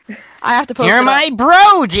picture. I have to post You're it my up.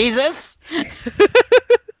 bro, Jesus!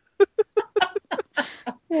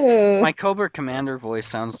 Uh, My Cobra Commander voice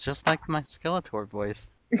sounds just like my Skeletor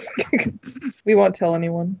voice. we won't tell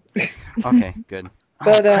anyone. Okay, good.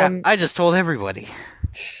 But, crap. I just told everybody.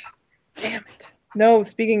 Damn it. No,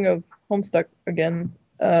 speaking of Homestuck again,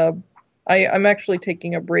 I'm actually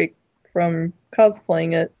taking a break from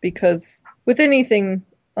cosplaying it because with anything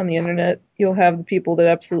on the internet, you'll have the people that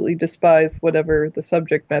absolutely despise whatever the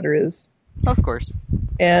subject matter is. Of course.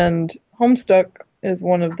 And Homestuck is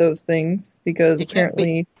one of those things because You can't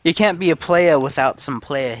apparently... You can't be a playa without some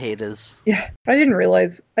playa haters. Yeah, I didn't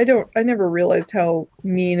realize... I never realized how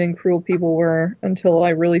mean and cruel people were until I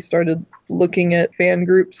really started looking at fan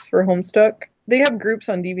groups for Homestuck. They have groups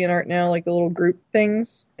on DeviantArt now, like the little group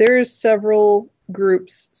things. There's several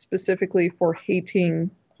groups specifically for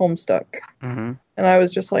hating Homestuck. Mm-hmm. And I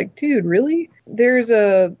was just like, dude, really? There's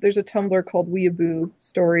a Tumblr called Weeaboo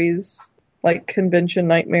Stories, like Convention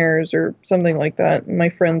Nightmares or something like that. And my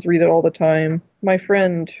friends read it all the time. My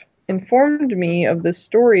friend informed me of this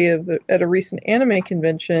story at a recent anime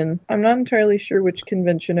convention. I'm not entirely sure which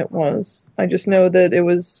convention it was. I just know that it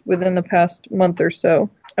was within the past month or so.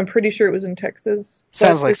 I'm pretty sure it was in Texas.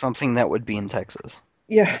 Sounds But like this- something that would be in Texas.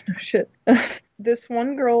 Yeah, no shit. This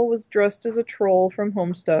one girl was dressed as a troll from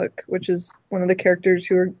Homestuck, which is one of the characters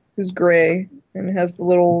who's gray and has the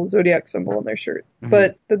little zodiac symbol on their shirt. Mhm.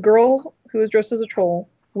 But the girl who was dressed as a troll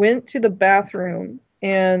went to the bathroom,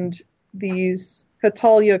 and these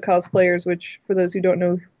Hetalia cosplayers, which for those who don't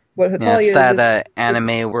know what Hetalia Yeah, it's is, that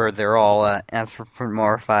anime where they're all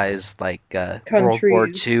anthropomorphized, like World War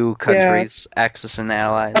Countries. II countries, Axis and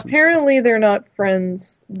Allies. and apparently they're not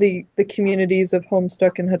friends. The communities of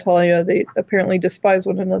Homestuck and Hetalia, they apparently despise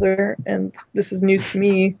one another, and this is news to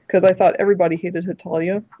me because I thought everybody hated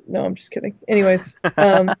Hetalia. No, I'm just kidding. Anyways,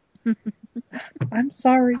 I'm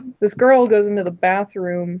sorry. This girl goes into the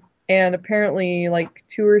bathroom, and apparently like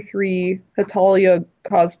 2 or 3 Hetalia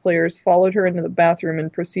cosplayers followed her into the bathroom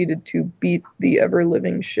and proceeded to beat the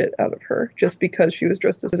ever-living shit out of her just because she was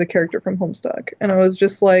dressed as a character from Homestuck. And I was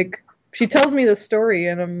just like... She tells me this story,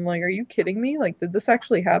 and I'm like, are you kidding me? Like, did this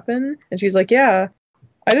actually happen? And she's like, yeah.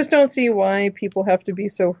 I just don't see why people have to be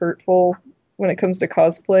so hurtful when it comes to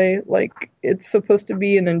cosplay. Like, it's supposed to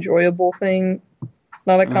be an enjoyable thing. It's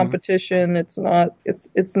not a competition. It's not,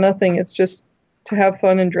 it's nothing. It's just to have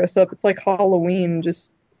fun and dress up. It's like Halloween,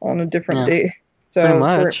 just on a different day. So, Pretty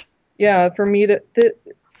much. For me to...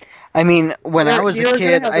 I mean, when I was a you're gonna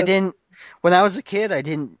kid, have I a- didn't. When I was a kid, I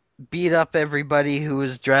didn't beat up everybody who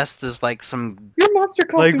was dressed as like some. Your monster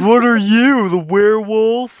Like, costume... what are you, the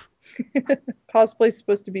werewolf? Cosplay is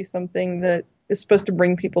supposed to be something that is supposed to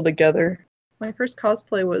bring people together. My first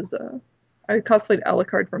cosplay was I cosplayed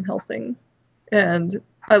Alucard from Hellsing, and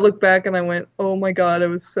I look back and I went, "Oh my god, it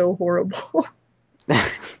was so horrible."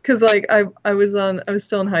 Because like I was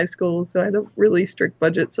still in high school, so I had a really strict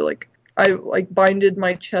budget. So like I like binded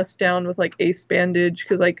my chest down with like ace bandage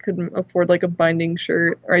because I couldn't afford like a binding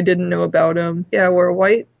shirt, or I didn't know about them. Yeah, I wore a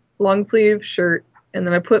white long sleeve shirt, and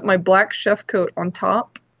then I put my black chef coat on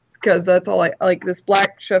top because that's all I like. This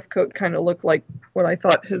black chef coat kind of looked like what I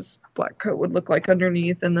thought his black coat would look like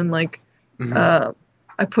underneath, and then like I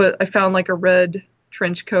found like a red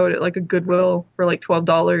trench coat at like a Goodwill for like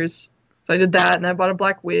 $12. So I did that, and I bought a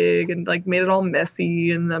black wig and like made it all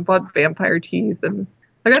messy, and I bought vampire teeth, and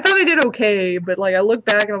like I thought I did okay, but like I look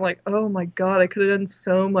back and I'm like, oh my god, I could have done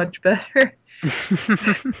so much better.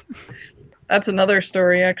 That's another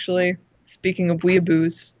story, actually. Speaking of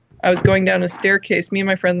weeaboos, I was going down a staircase. Me and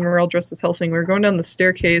my friend were all dressed as Helsing. We were going down the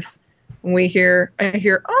staircase, and I hear,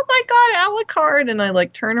 oh my god, Alucard! And I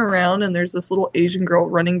like turn around, and there's this little Asian girl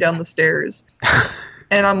running down the stairs.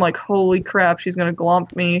 And I'm like, holy crap, she's gonna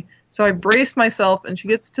glomp me. So I brace myself, and she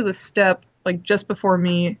gets to the step, like, just before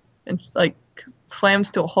me, and, like,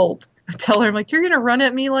 slams to a halt. I tell her, I'm like, you're gonna run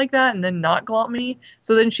at me like that and then not glomp me?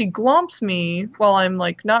 So then she glomps me while I'm,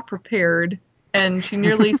 like, not prepared, and she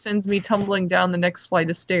nearly sends me tumbling down the next flight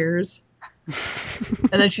of stairs.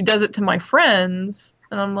 And then she does it to my friends,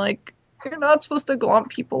 and I'm like, you're not supposed to glomp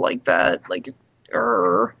people like that. Like,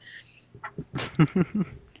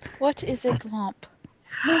 What is a glomp?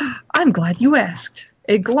 I'm glad you asked.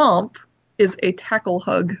 A glomp is a tackle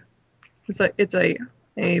hug. It's a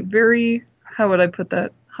very, how would I put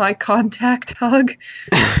that, high contact hug.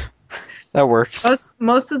 That works.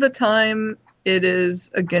 Most of the time it is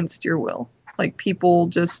against your will. Like people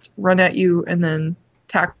just run at you and then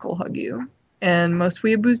tackle hug you. and most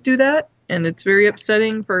weeaboos do that, and it's very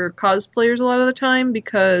upsetting for cosplayers a lot of the time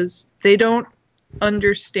because they don't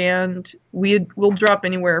understand. We'll drop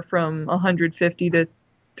anywhere from $150 to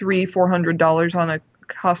 $300-$400 on a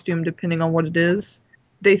costume depending on what it is.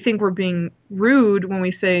 They think we're being rude when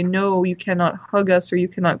we say, no, you cannot hug us or you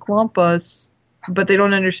cannot glomp us, but they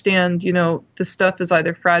don't understand, the stuff is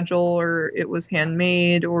either fragile or it was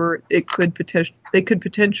handmade, or they could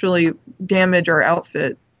potentially damage our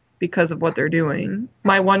outfit because of what they're doing.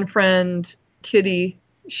 My one friend, Kitty,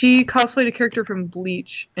 she cosplayed a character from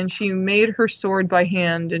Bleach, and she made her sword by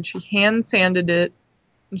hand, and she hand sanded it,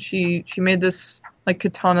 and she made this like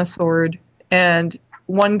katana sword, and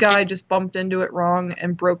one guy just bumped into it wrong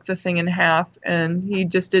and broke the thing in half, and he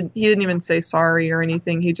didn't even say sorry or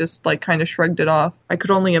anything. He just like kind of shrugged it off. I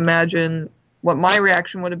could only imagine what my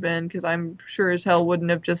reaction would have been, because I'm sure as hell wouldn't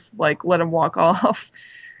have just like let him walk off.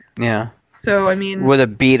 Yeah. So I mean, would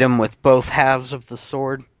have beat him with both halves of the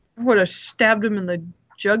sword. I would have stabbed him in the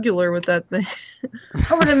jugular with that thing.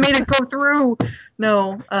 I would have made it go through.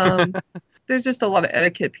 No, there's just a lot of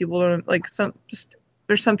etiquette. People don't like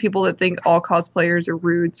there's some people that think all cosplayers are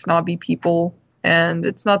rude, snobby people, and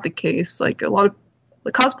it's not the case. Like, a lot of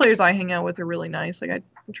the cosplayers I hang out with are really nice. Like, I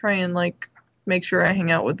try and like make sure I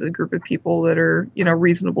hang out with a group of people that are,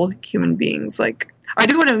 reasonable human beings. Like, I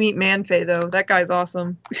do want to meet Manfei though. That guy's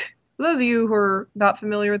awesome. For those of you who are not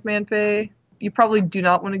familiar with Manfei, you probably do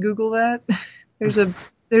not want to Google that.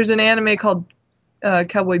 There's an anime called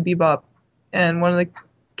Cowboy Bebop, and one of the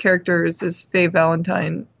characters is Faye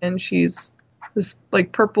Valentine, and she's this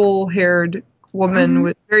like purple-haired woman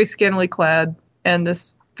with very scantily clad, and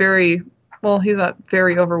this he's not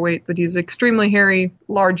very overweight, but he's extremely hairy,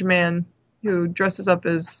 large man who dresses up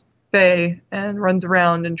as Faye and runs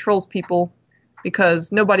around and trolls people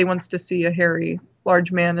because nobody wants to see a hairy,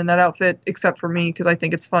 large man in that outfit except for me, because I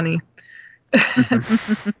think it's funny.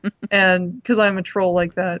 And because I'm a troll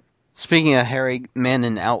like that. Speaking of hairy men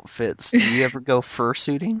in outfits, do you ever go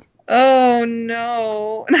fursuiting? Oh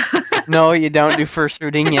no. No, you don't do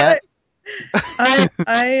fursuiting yet?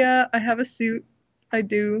 I have a suit. I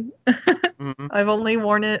do. Mm-hmm. I've only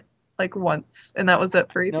worn it like once, and that was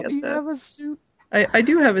at Furry Fiesta. You have a suit? I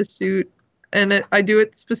do have a suit, and I do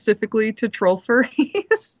it specifically to troll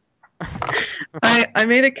furries. I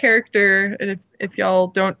made a character, and if y'all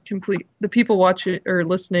don't the people watching or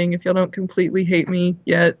listening, if y'all don't completely hate me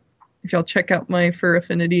yet, if y'all check out my Fur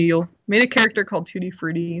Affinity, you'll made a character called Tutti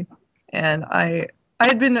Frutti, and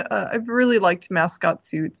I've really liked mascot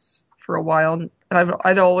suits for a while, and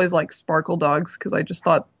I'd always liked Sparkle Dogs because I just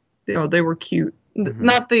thought they were cute,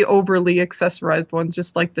 not the overly accessorized ones,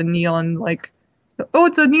 just like the neon, like, oh,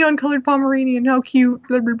 it's a neon colored Pomeranian, how cute,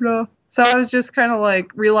 blah blah blah. So I was just kind of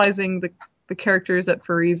like realizing the characters that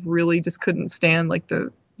furries really just couldn't stand, like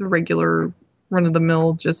the regular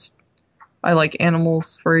run-of-the-mill, just I like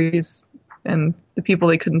animals, furries, and the people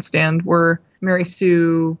they couldn't stand were Mary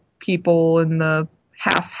Sue people and the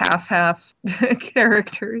half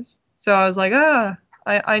characters. So I was like,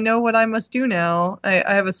 I know what I must do now. I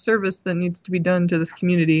have a service that needs to be done to this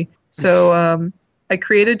community. So I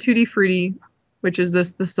created Tutti Frutti, which is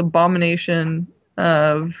this abomination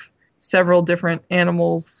of several different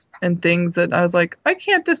animals and things that I was like, I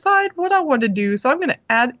can't decide what I want to do, so I'm going to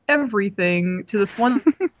add everything to this one.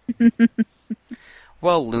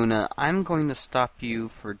 Well, Luna, I'm going to stop you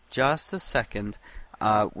for just a second.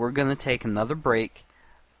 We're going to take another break.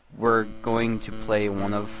 We're going to play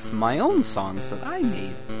one of my own songs that I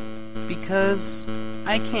made, because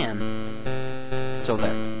I can. So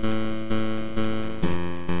there.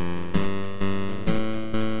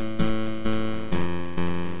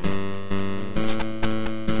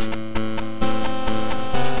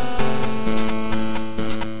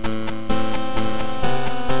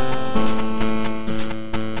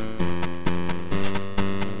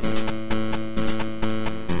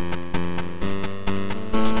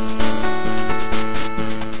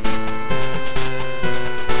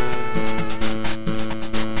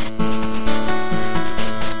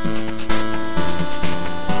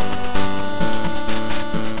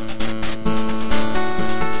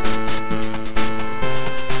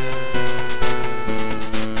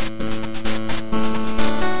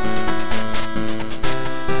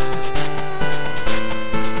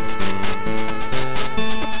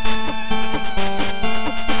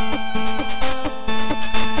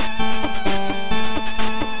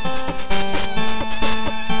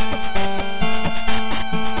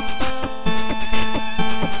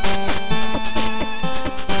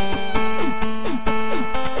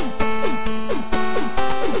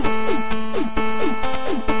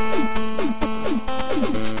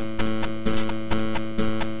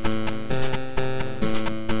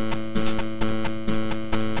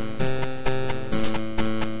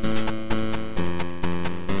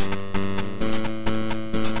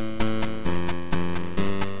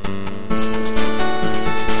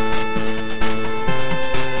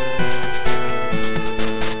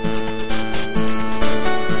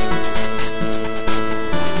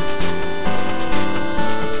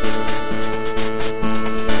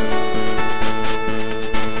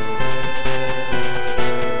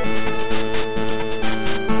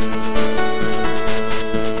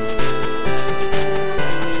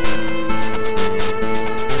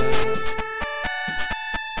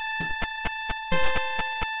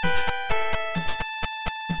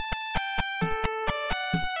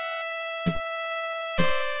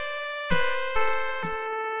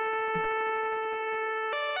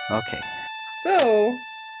 Okay. So,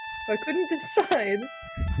 I couldn't decide.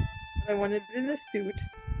 I wanted it in a suit.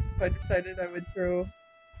 So I decided I would throw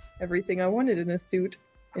everything I wanted in a suit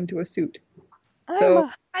into a suit. So-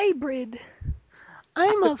 a hybrid.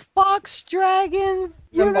 I'm a fox, dragon,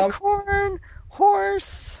 unicorn,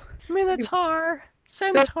 horse, minotaur,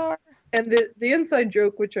 centaur. And the inside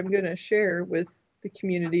joke, which I'm gonna share with the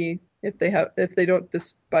community, if they don't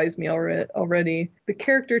despise me already, the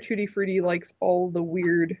character Tutti Frutti likes all the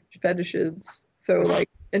weird fetishes. So like,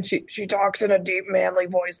 and she talks in a deep manly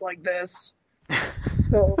voice like this.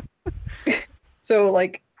 So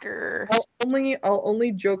like, Grr. I'll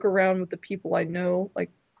only joke around with the people I know. Like,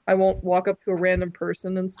 I won't walk up to a random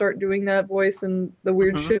person and start doing that voice and the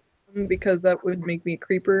weird shit because that would make me a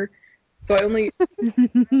creeper. So I only really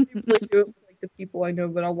do it with like the people I know,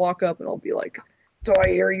 but I'll walk up and I'll be like, "So I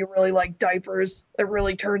hear you really like diapers. It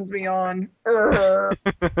really turns me on."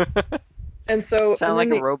 And so Sound like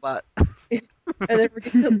a robot. and then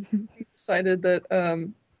we decided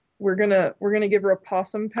that we're gonna give her a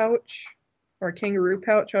possum pouch or a kangaroo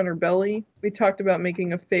pouch on her belly. We talked about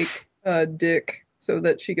making a fake dick so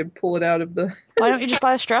that she could pull it out of the. Why don't you just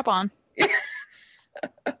buy a strap-on?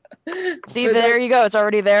 See, But there you go. It's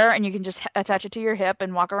already there, and you can just attach it to your hip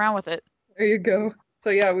and walk around with it. There you go.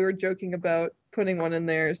 So yeah, we were joking about putting one in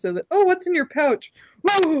there so that, oh, what's in your pouch?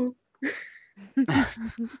 Whoa!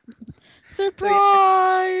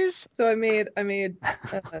 Surprise! So I made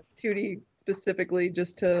Tootie specifically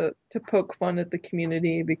just to poke fun at the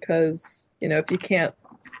community because, you know, if you can't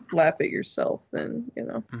laugh at yourself, then, you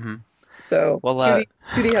know. Mm-hmm. So Well,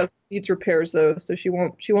 Tootie needs repairs though, so she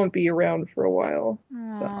won't be around for a while.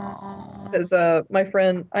 So Aw. because my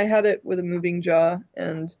friend, I had it with a moving jaw,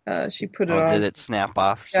 and she put it on. Did it snap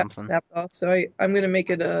off or Yeah, something? snapped off. So I'm gonna make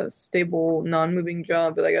it a stable, non-moving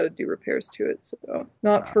jaw, but I got to do repairs to it. So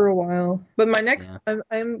not for a while. But my next, Yeah.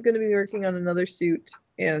 I'm gonna be working on another suit,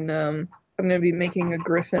 and I'm gonna be making a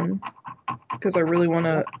griffin because I really want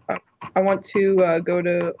to. I want to go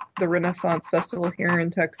to the Renaissance Festival here in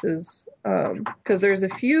Texas because there's a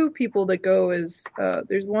few people that go as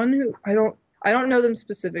there's one who I don't know them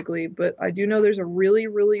specifically, but I do know there's a really,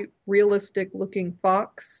 really realistic looking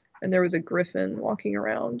fox, and there was a griffin walking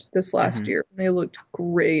around this last year, and they looked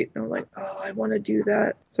great. And I'm like, oh, I want to do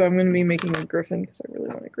that. So I'm going to be making a griffin because I really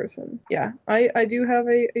want a griffin. Yeah, I do have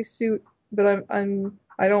a suit, but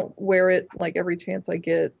I don't wear it like every chance I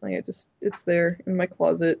get. Like it's there in my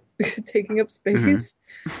closet, taking up space.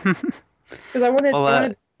 Because I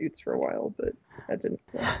wanted suits for a while, but that didn't.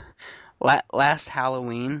 Last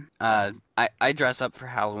Halloween, I dress up for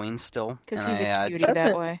Halloween still. Because and he's I, a cutie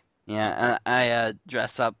that way. Yeah, I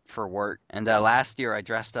dress up for work. And last year I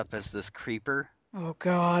dressed up as this creeper. Oh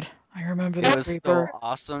God, I remember It that was creeper. so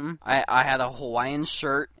awesome. I had a Hawaiian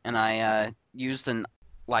shirt, and I used an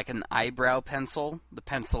eyebrow pencil, the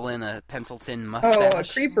pencil in a pencil thin mustache. Oh,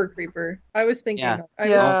 a creeper. I was thinking.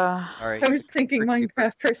 Yeah. Sorry. I was thinking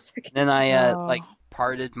Minecraft for a second. And then I Oh.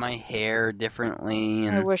 parted my hair differently,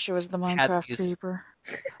 and I wish it was the Minecraft these- creeper.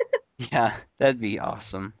 yeah, that'd be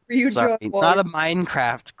awesome. Were you Sorry, John not a Waters?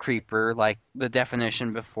 Minecraft creeper like the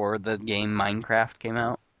definition before the game Minecraft came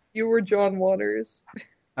out. You were John Waters.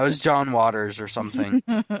 I was John Waters or something.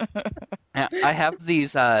 I have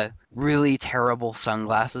these really terrible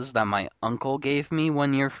sunglasses that my uncle gave me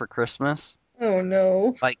one year for Christmas. Oh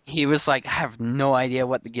no. Like, he was like, I have no idea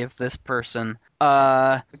what to give this person.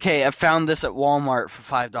 Okay, I found this at Walmart for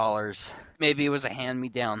 $5. Maybe it was a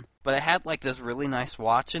hand-me-down. But it had, like, this really nice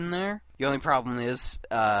watch in there. The only problem is,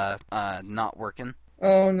 not working.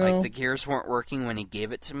 Oh no. Like, the gears weren't working when he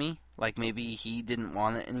gave it to me. Like, maybe he didn't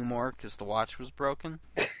want it anymore because the watch was broken.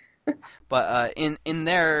 But in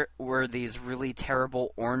there were these really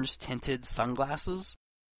terrible orange-tinted sunglasses.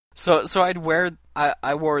 So I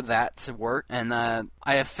wore that to work, and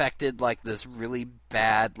I affected, like, this really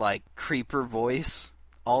bad, like, creeper voice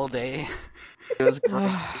all day. It was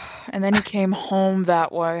great. And then he came home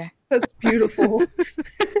that way. That's beautiful.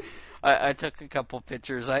 I took a couple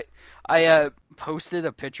pictures. I posted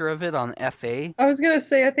a picture of it on FA. I was gonna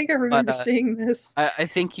say, I think I remember But, seeing this. I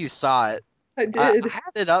think you saw it. I I did.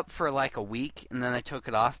 had it up for like a week, and then I took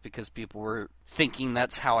it off because people were thinking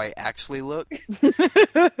that's how I actually look.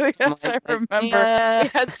 Yes, I remember. Yeah. We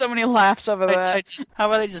had so many laughs over that. How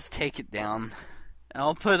about I just take it down?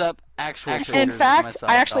 I'll put up actual pictures In of fact, myself.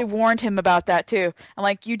 I actually warned him about that too. I'm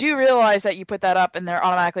like, you do realize that you put that up, and they're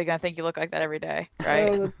automatically going to think you look like that every day, right?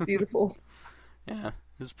 Oh, that's beautiful. Yeah, it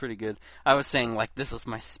was pretty good. I was saying, like, this is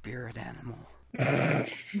my spirit animal.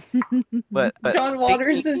 But John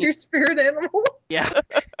Waters is your spirit animal. Yeah.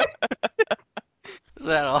 Is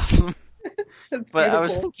that awesome? That's But I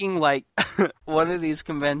was beautiful. thinking, like, one of these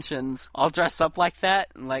conventions, I'll dress up like that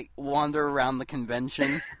and, like, wander around the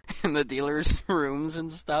convention in the dealers' rooms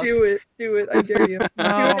and stuff. Do it. I dare you.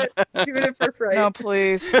 No. Do it for Fright. No,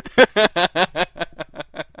 please.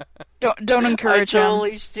 Don't I encourage him.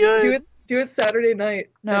 totally should. Do it Saturday night.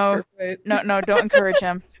 No. for Fright. No, don't encourage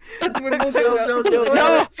him. That's when we'll do that. No.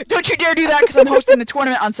 No, don't you dare do that because I'm hosting the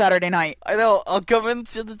tournament on Saturday night. I know, I'll come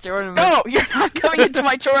into the tournament. No, you're not coming into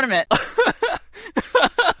my tournament.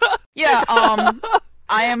 Yeah,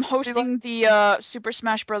 I am hosting the Super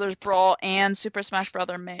Smash Brothers Brawl and Super Smash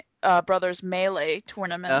Brothers Melee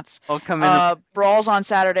tournaments. I'll come in. Brawl's on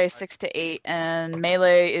Saturday 6 to 8, and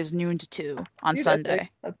Melee is noon to 2 on Dude, Sunday.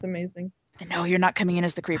 That's amazing. No, you're not coming in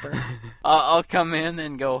as the creeper. I'll come in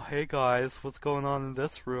and go, hey guys, what's going on in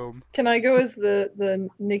this room? Can I go as the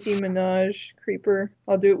Nicki Minaj creeper?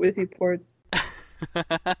 I'll do it with you, Ports.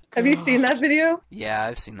 Have you seen that video? Yeah,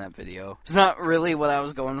 I've seen that video. It's not really what I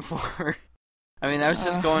was going for. I mean, I was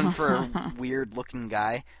just going for a weird-looking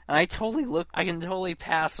guy, and I can totally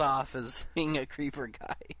pass off as being a creeper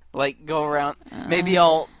guy. Like, go around, maybe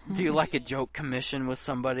I'll do, like, a joke commission with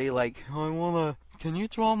somebody, like, can you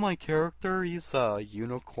draw my character? He's a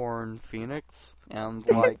unicorn phoenix, and,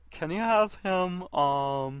 like, can you have him,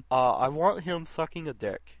 I want him sucking a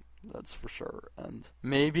dick. That's for sure. And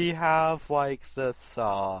maybe have, like, this,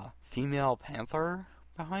 female panther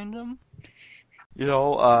behind him. You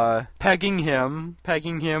know, pegging him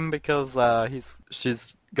because,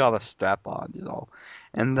 she's got a strap on, you know.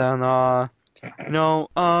 And then,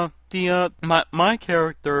 my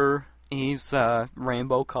character, he's,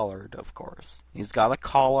 rainbow colored, of course. He's got a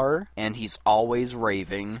collar, and he's always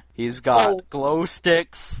raving. He's got glow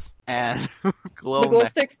sticks, and The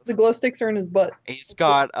glow sticks are in his butt. He's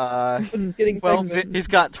got, When he's getting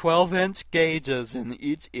 12-inch gauges in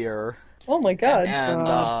each ear. Oh my god.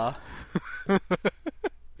 And,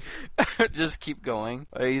 just keep going.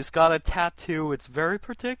 He's got a tattoo. It's very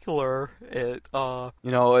particular. It,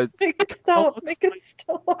 Make it stop. Make it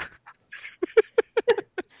stop.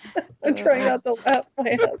 I'm trying not to laugh my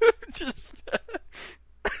ass. just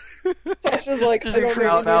Sasha's like, just I don't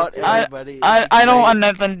crowd know. out everybody. I don't want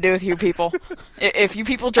nothing to do with you people. If you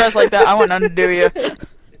people dress like that, I want nothing to do with you.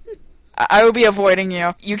 I will be avoiding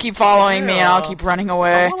you. You keep following me, and I'll keep running I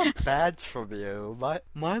away. want a badge from you.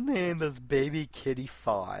 My name is Baby Kitty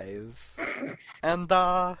 5. And,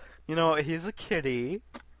 he's a kitty.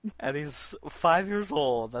 And he's 5 years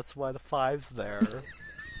old. That's why the 5's there.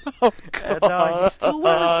 Oh, And he still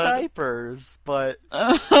wears diapers, but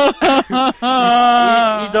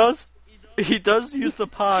he does use the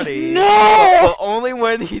potty. No! But only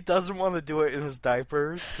when he doesn't want to do it in his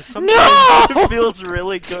diapers. Because sometimes it feels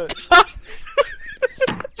really good.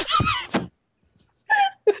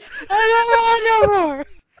 No more.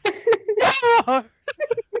 No more.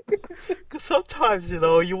 Because sometimes,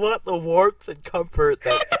 you want the warmth and comfort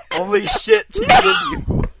that only shit can give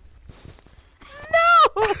you.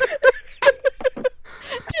 No.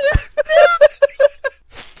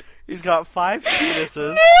 He's got 5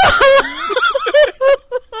 penises.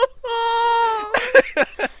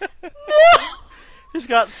 He's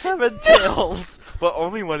got 7 tails, but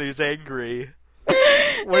only when he's angry.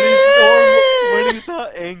 When he's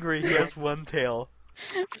not angry, he has 1 tail.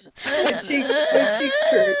 My cheeks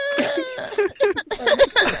hurt.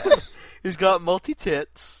 He's got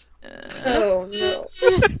multi-tits. Oh no.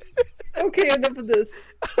 Okay, enough of this.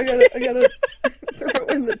 I gotta throw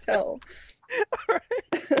in the towel.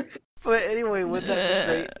 Alright. But anyway, wouldn't that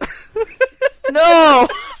be great? No.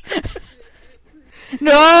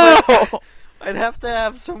 No. I'd have to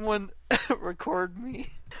have someone record me.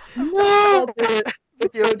 I'll No. do it.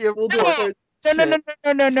 We'll do it. No. No.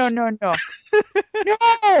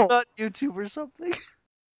 Not YouTube or something.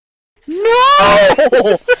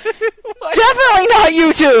 No. Definitely not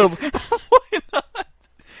YouTube. Why not?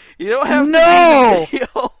 You don't have No. to be in the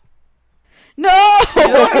video. No. You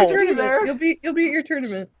don't have to be Tournament. there. You'll be at your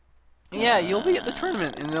tournament. Yeah, you'll be at the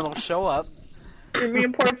tournament, and it'll show up. And me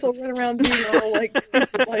and Parts will run around doing all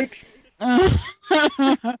stupid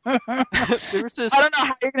There's this. I don't know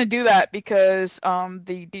how you're gonna do that because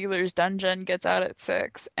the dealer's dungeon gets out at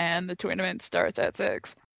 6 and the tournament starts at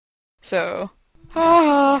 6. So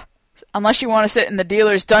unless you want to sit in the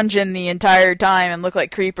dealer's dungeon the entire time and look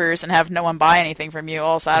like creepers and have no one buy anything from you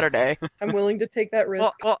all Saturday. I'm willing to take that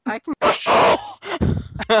risk. Well, I can.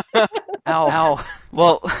 Ow.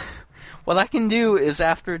 Well, what I can do is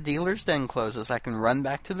after Dealer's Den closes, I can run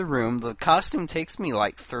back to the room. The costume takes me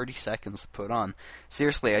like 30 seconds to put on.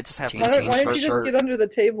 Seriously, I just have to Why change don't my you just shirt. get under the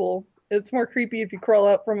table? It's more creepy if you crawl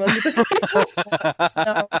out from under the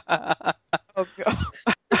table. Oh god.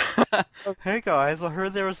 Hey guys, I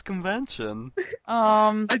heard there was a convention.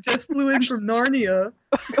 I just flew in from Narnia.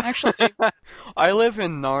 Actually, I live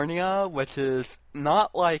in Narnia, which is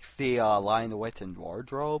not like the Lion, the Witch, and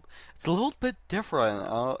Wardrobe. It's a little bit different.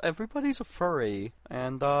 Everybody's a furry,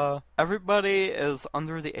 and everybody is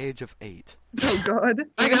under the age of 8. Oh God,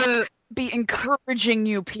 I gotta. be encouraging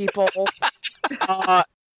you people.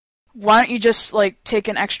 Why don't you just like take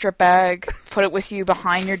an extra bag, put it with you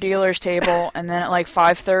behind your dealer's table, and then at like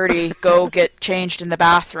 5:30 go get changed in the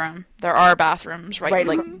bathroom. There are bathrooms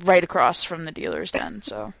right across from the dealer's den.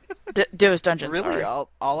 So, Div's Dungeon. Really, Sorry.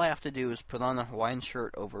 all I have to do is put on a Hawaiian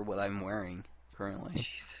shirt over what I'm wearing currently.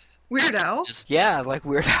 Jesus. Weird Al. Yeah, like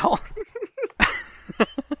Weird Al.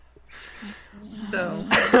 So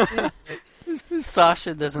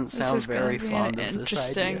Sasha doesn't This sound is gonna very be fond an of this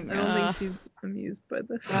interesting- idea. I don't think she's amused by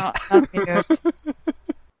this. Well, I'm amused.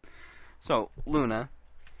 So, Luna,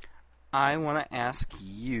 I want to ask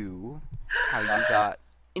you how you got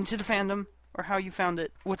into the fandom, or how you found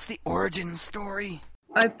it. What's the origin story?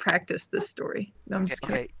 I've practiced this story. No, I'm just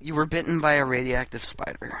kidding. Okay, you were bitten by a radioactive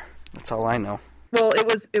spider. That's all I know. Well,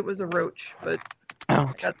 it was a roach, but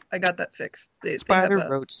Oh, I got that fixed. They spider, have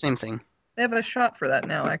roach, same thing. they have a shot for that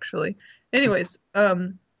now, actually. Anyways,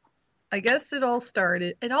 I guess it all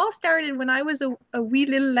started when I was a wee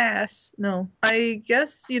little lass. No, I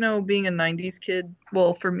guess, being a 90s kid,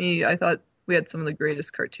 well, for me, I thought we had some of the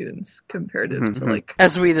greatest cartoons comparative to like...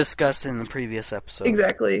 As we discussed in the previous episode.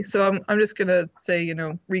 Exactly. So I'm just going to say,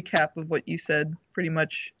 recap of what you said pretty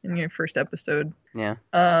much in your first episode. Yeah.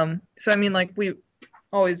 So I mean, like, we've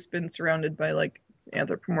always been surrounded by like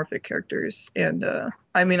anthropomorphic characters, and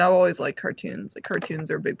I mean, I've always liked cartoons. Like,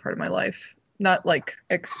 cartoons are a big part of my life. Not like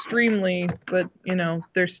extremely, but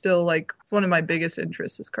they're still like, it's one of my biggest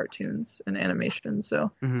interests is cartoons and animation.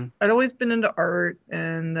 So I'd always been into art,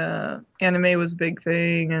 and anime was a big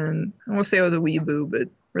thing, and I won't say I was a weeaboo, but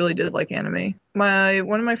really did like anime.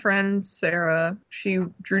 One of my friends, Sarah, she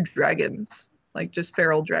drew dragons, like just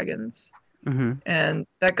feral dragons. And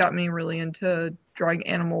that got me really into drawing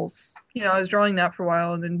animals. I was drawing that for a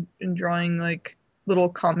while, and then drawing like little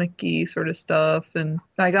comic-y sort of stuff. And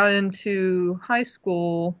I got into high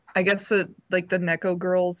school. I guess that like the Neko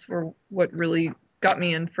girls were what really got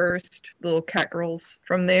me in first, little cat girls.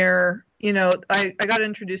 From there, I got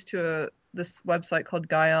introduced to this website called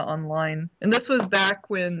Gaia Online. And this was back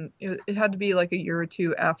when it had to be like a year or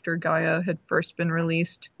two after Gaia had first been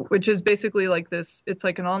released, which is basically like this. It's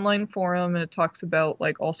like an online forum, and it talks about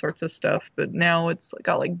like all sorts of stuff. But now it's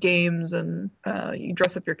got like games, and you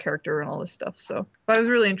dress up your character and all this stuff. So I was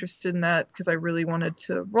really interested in that because I really wanted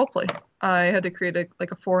to roleplay. I had to create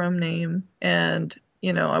a forum name, and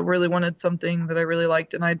I really wanted something that I really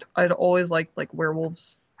liked. And I'd always liked like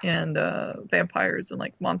werewolves and vampires and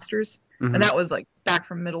like monsters. And that was like back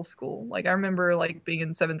from middle school. Like, I remember like being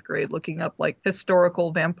in 7th grade looking up like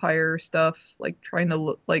historical vampire stuff, like trying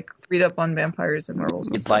to read up on vampires and werewolves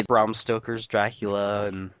and It's stuff. like Bram Stoker's Dracula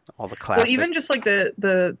and all the classic. Well, even just like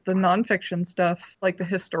the nonfiction stuff, like the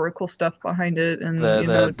historical stuff behind it, and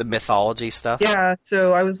the mythology stuff. Yeah,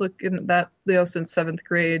 so I was looking at that since 7th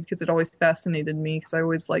grade because it always fascinated me, because I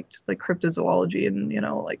always liked like cryptozoology and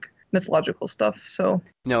like mythological stuff. So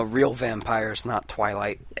Real vampires, not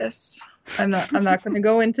Twilight. yes. I'm not going to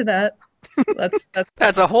go into that.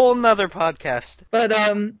 That's a whole nother podcast. But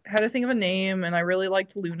had to think of a name, and I really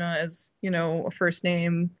liked Luna as a first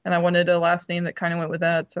name, and I wanted a last name that kind of went with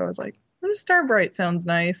that. So I was like, Starbright sounds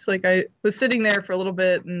nice. Like, I was sitting there for a little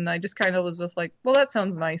bit, and I just kind of was just like, well, that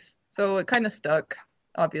sounds nice. So it kind of stuck,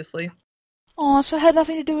 obviously. Oh, so it had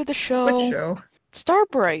nothing to do with the show. What show?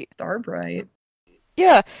 Starbright. Starbright.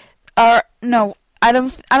 Yeah. No. I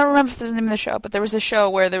don't remember if there's the name of the show, but there was this show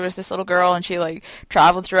where there was this little girl, and she like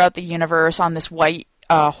traveled throughout the universe on this white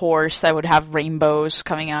horse that would have rainbows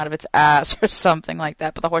coming out of its ass or something like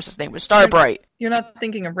that. But the horse's name was Starbright. You're not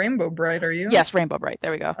thinking of Rainbow Bright, are you? Yes, Rainbow Bright.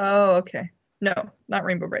 There we go. Oh, okay. No, not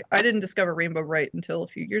Rainbow Bright. I didn't discover Rainbow Bright until a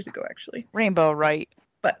few years ago, actually. Rainbow Bright.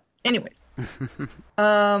 But anyways,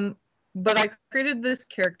 but I created this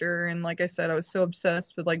character, and like I said, I was so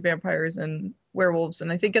obsessed with like vampires and werewolves,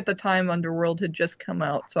 and I think at the time Underworld had just come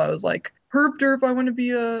out, so I was like, herp derp, I want to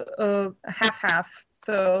be a half.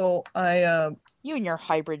 So I You and your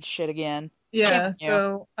hybrid shit again. yeah,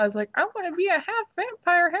 so I was like, I want to be a half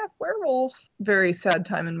vampire, half werewolf. Very sad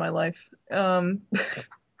time in my life.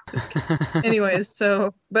 Anyways,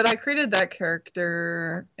 but I created that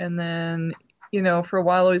character, and then for a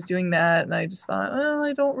while I was doing that, and I just thought,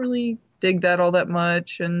 I don't really dig that all that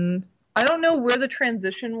much, and I don't know where the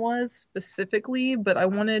transition was specifically, but I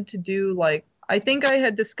wanted to do I think I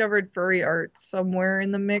had discovered furry art somewhere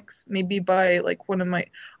in the mix, maybe by like one of my.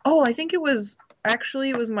 Oh, I think it was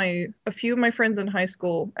a few of my friends in high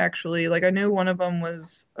school. Actually, like I knew one of them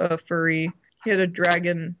was a furry. He had a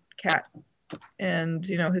dragon cat, and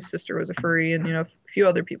his sister was a furry, and a few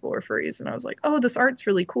other people were furries. And I was like, oh, this art's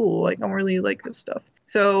really cool. Like I really like this stuff.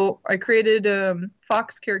 So I created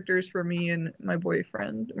fox characters for me and my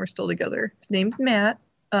boyfriend, and we're still together. His name's Matt.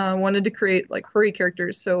 Wanted to create like furry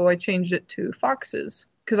characters, so I changed it to foxes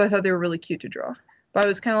because I thought they were really cute to draw. But I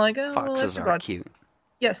was kind of like, oh, Foxes well, are cute.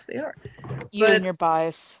 Yes, they are. You But and your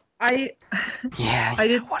bias. I Yeah, I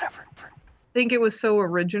did whatever. think it was so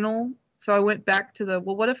original, so I went back to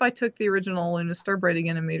what if I took the original Luna Starbright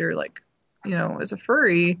animator, like, as a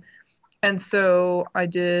furry, and so I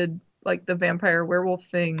did like the vampire werewolf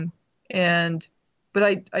thing, but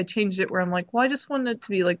I changed it where I'm like, well, I just want it to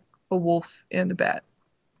be like a wolf and a bat.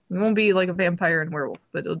 It won't be like a vampire and werewolf,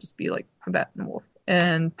 but it'll just be like a bat and a wolf.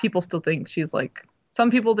 And people still think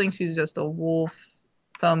some people think she's just a wolf.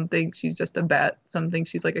 Some think she's just a bat. Some think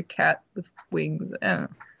she's like a cat with wings. I don't know.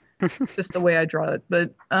 It's just the way I draw it.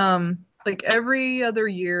 But like every other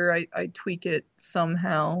year I tweak it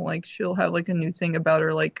somehow. Like she'll have like a new thing about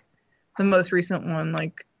her. Like the most recent one,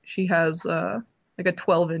 like she has like a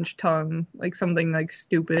 12-inch tongue, like something like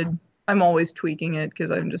stupid. I'm always tweaking it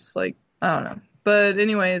because I'm just like, I don't know. But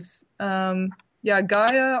anyways, yeah,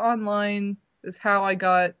 Gaia Online is how I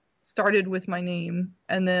got started with my name.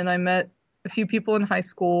 And then I met a few people in high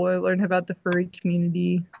school. I learned about the furry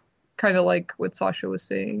community, kind of like what Sasha was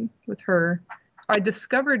saying with her. I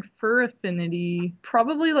discovered Fur Affinity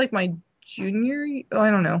probably like my junior, I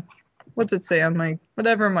don't know. What's it say on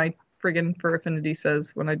whatever my friggin' Fur Affinity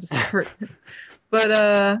says when I discovered it.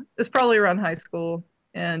 But it's probably around high school.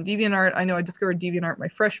 And DeviantArt, I know I discovered DeviantArt my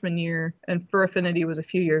freshman year, and Fur Affinity was a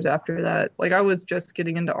few years after that. Like, I was just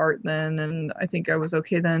getting into art then, and I think I was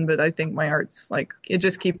okay then, but I think my art's, like, it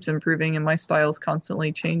just keeps improving, and my style's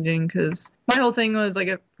constantly changing, because my whole thing was, like,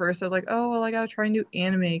 at first I was like, oh, well, I gotta try and do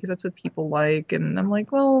anime, because that's what people like, and I'm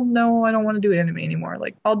like, well, no, I don't want to do anime anymore.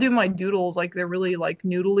 Like, I'll do my doodles, like, they're really, like,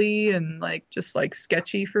 noodly and, like, just, like,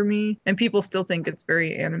 sketchy for me, and people still think it's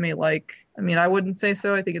very anime-like. I mean, I wouldn't say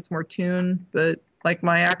so. I think it's more toon, but like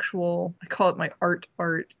my actual, I call it my art.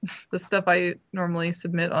 The stuff I normally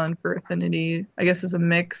submit on Fur Affinity, I guess, is a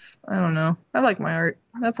mix. I don't know. I like my art.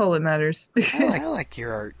 That's all that matters. I like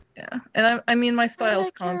your art. Yeah. And I mean, my style's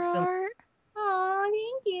like constant. your art. Aw,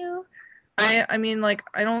 thank you. I mean, like,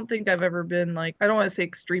 I don't think I've ever been, like, I don't want to say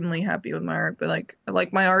extremely happy with my art, but, like, I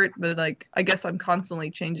like my art, but, like, I guess I'm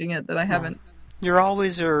constantly changing it, that I haven't. You're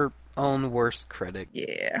always your own worst critic.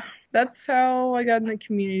 Yeah. That's how I got in the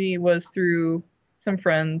community, was through some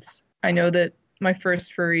friends. I know that my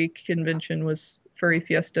first furry convention was Furry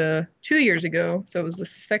Fiesta 2 years ago, so it was the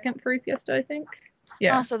second Furry Fiesta, I think.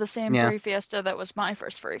 Yeah. Also the same Yeah. Furry Fiesta that was my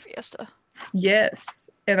first Furry Fiesta.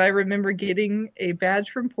 Yes. And I remember getting a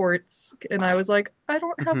badge from Ports, and I was like, I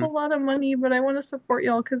don't have a lot of money, but I want to support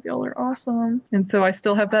y'all because y'all are awesome. And so I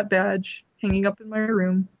still have that badge hanging up in my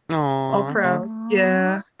room. Aww. All proud.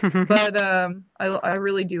 Yeah. But I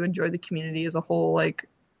really do enjoy the community as a whole, like,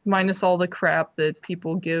 minus all the crap that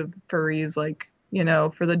people give furries, like,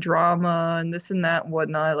 for the drama and this and that and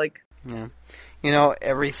whatnot. Like, yeah.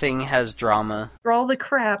 Everything has drama. for all the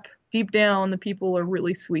crap, deep down, the people are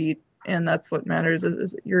really sweet. And that's what matters,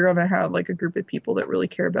 is you're going to have, like, a group of people that really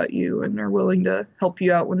care about you and are willing to help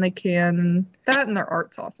you out when they can. And that and their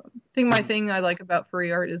art's awesome. I think my thing I like about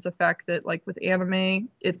furry art is the fact that, like, with anime,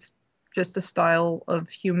 it's just a style of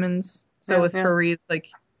humans. So with furries, like,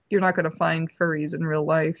 you're not going to find furries in real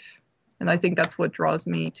life. And I think that's what draws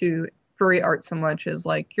me to furry art so much, is,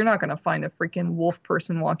 like, you're not going to find a freaking wolf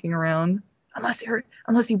person walking around unless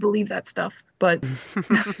you believe that stuff. But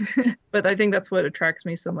but I think that's what attracts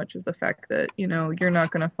me so much, is the fact that, you're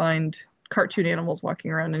not going to find cartoon animals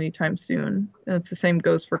walking around anytime soon. And it's the same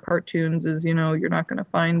goes for cartoons, is, you're not going to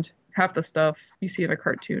find half the stuff you see in a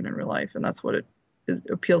cartoon in real life. And that's what it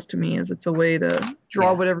appeals to me, is it's a way to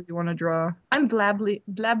draw whatever you want to draw. I'm blabbling.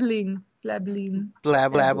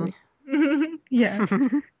 Blabbling. Yeah.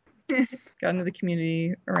 Got into the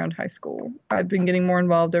community around high school. I've been getting more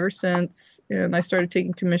involved ever since, and I started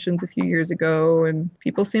taking commissions a few years ago, and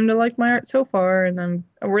people seem to like my art so far, and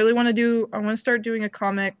I want to start doing a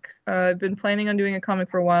comic. I've been planning on doing a comic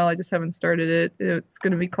for a while. I just haven't started it. It's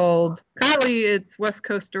going to be currently it's West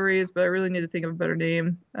Coast Stories, but I really need to think of a better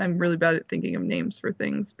name. I'm really bad at thinking of names for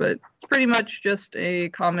things, but it's pretty much just a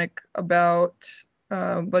comic about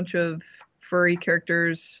a bunch of furry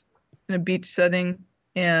characters in a beach setting,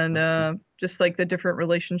 and just like the different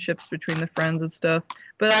relationships between the friends and stuff.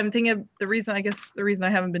 But I'm thinking the reason I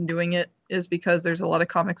haven't been doing it is because there's a lot of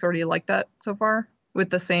comics already like that so far, with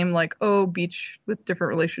the same like beach with different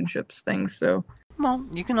relationships things. So Well,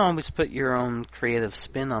 you can always put your own creative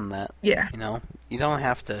spin on that. yeah, You know, you don't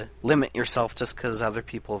have to limit yourself just because other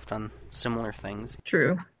people have done similar things.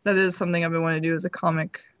 true. That is something I've been wanting to do as a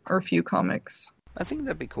comic or a few comics. I think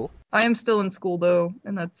that'd be cool. I am still in school though,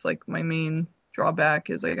 and that's like my main drawback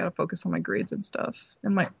is I gotta focus on my grades and stuff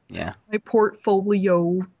and my Yeah.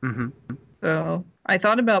 portfolio. Mm-hmm. So I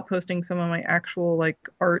thought about posting some of my actual like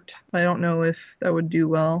art. I don't know if that would do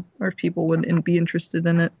well or if people would be interested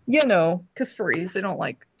in it. You know, because furries, they don't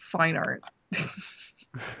like fine art.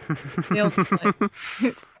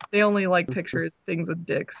 They only like pictures, things with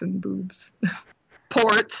dicks and boobs.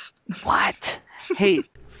 Ports. What? Hey,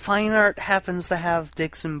 fine art happens to have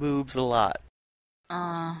dicks and boobs a lot.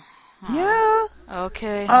 Yeah.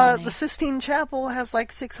 Okay. Honey. The Sistine Chapel has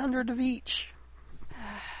like 600 of each.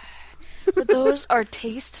 But those are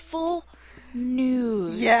tasteful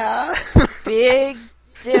nudes. Yeah. Big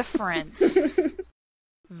difference.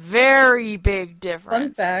 Very big Fun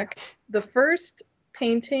difference. fact, the first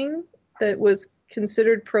painting that was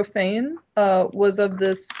considered profane was of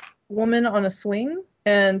this woman on a swing,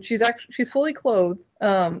 and she's fully clothed,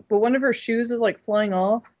 but one of her shoes is like flying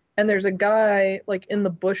off, and there's a guy like in the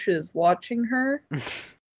bushes watching her.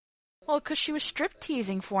 Well, because she was strip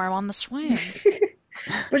teasing for him on the swing.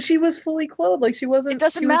 But she was fully clothed, like she wasn't. It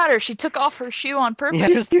doesn't matter. She took off her shoe on purpose. Yeah,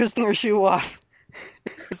 just using her shoe off.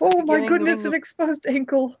 Oh my goodness, an exposed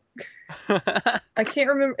ankle. I can't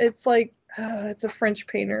remember. It's like it's a French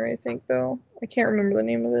painter, I think, though. I can't remember the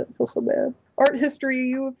name of it. I feel so bad. Art history,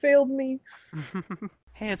 you have failed me.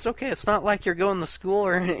 Hey, it's okay. It's not like you're going to school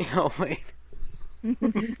or anything. Oh, wait.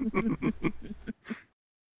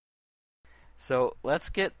 So, let's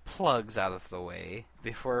get plugs out of the way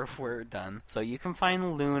before we're done. So, you can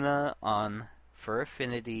find Luna on Fur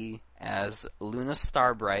Affinity as Luna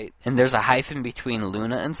Starbright. And there's a hyphen between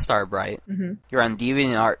Luna and Starbright. Mm-hmm. You're on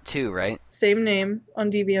DeviantArt too, right? Same name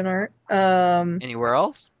on DeviantArt. Anywhere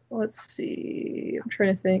else? Let's see. I'm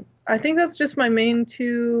trying to think. I think that's just my main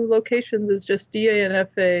two locations is just DA and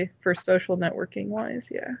FA for social networking wise,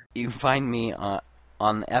 yeah. You can find me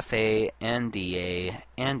on FA and DA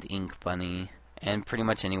and Ink Bunny and pretty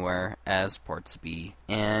much anywhere as Portsby.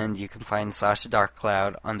 And you can find Sasha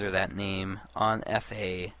Darkcloud under that name on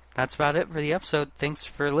FA. That's about it for the episode. Thanks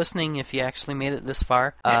for listening if you actually made it this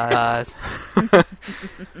far.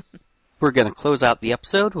 We're going to close out the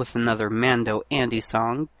episode with another Mando Andy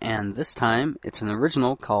song, and this time it's an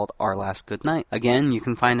original called Our Last Good Night. Again, you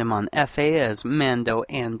can find him on FA as Mando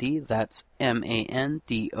Andy, that's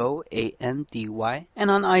Mandoandy,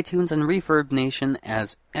 and on iTunes and Reverb Nation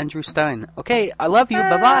as Andrew Stein. Okay, I love you,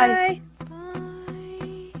 bye-bye!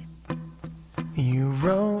 You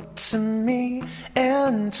wrote to me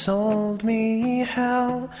and told me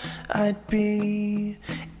how I'd be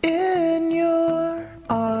in your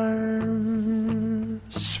arms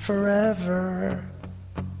forever.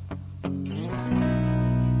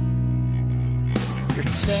 You're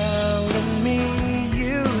telling me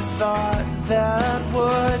you thought that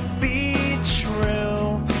would be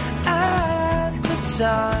true at the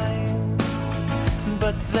time,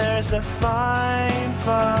 but there's a fine,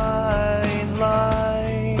 fine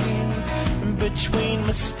line between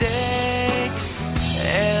mistakes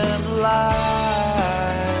and lies.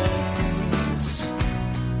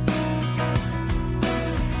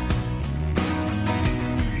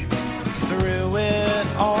 Through it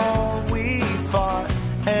all we fought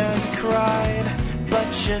and cried,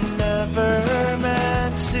 but you never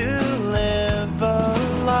meant to live a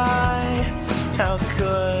lie. How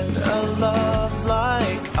could a love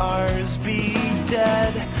like ours be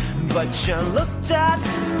dead? But you looked at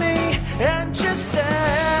me and just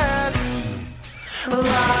said,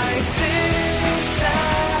 I think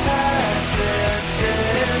that this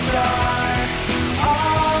is our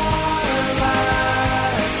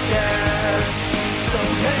last dance, so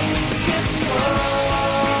make it slow,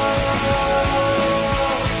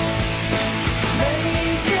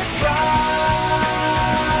 make it right.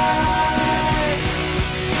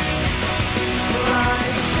 I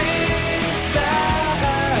think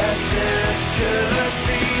that this could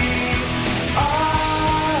be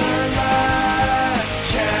our last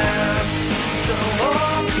chance, so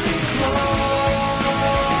hold me close,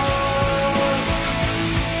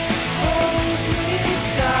 hold me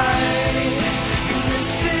tight.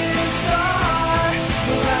 This is our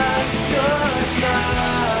last good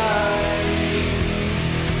night.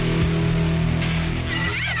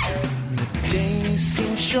 The days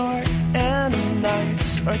seem short and the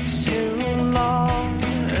nights are too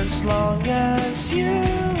as long as you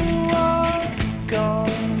are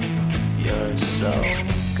gone, you're so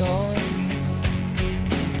gone.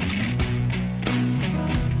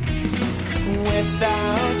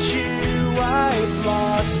 Without you, I've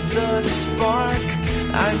lost the spark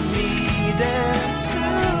I needed to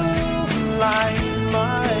light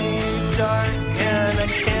my dark, and I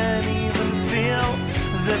can't even feel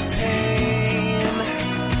the pain.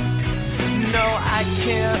 No, I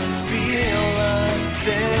can't feel a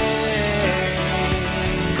thing.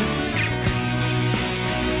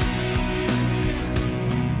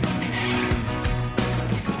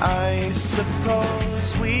 I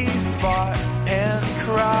suppose we fought and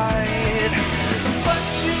cried, but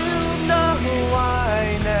you know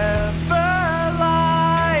I never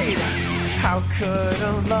lied. How could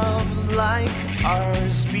a love like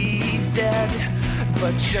ours be dead?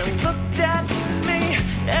 But you looked at me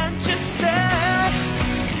and just said,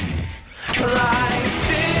 I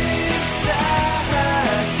think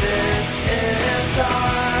that this is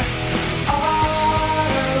our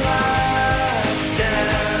last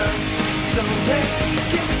dance, so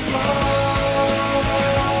make it slow.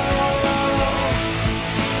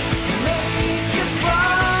 Make it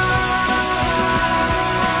right.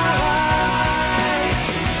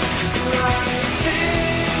 I think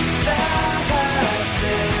that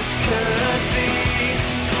this could be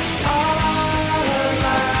our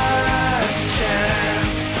last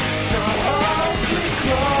chance, so hold me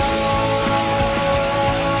close,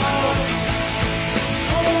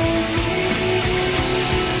 hold me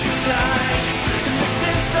tight. This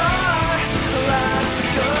is our last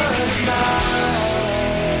good night.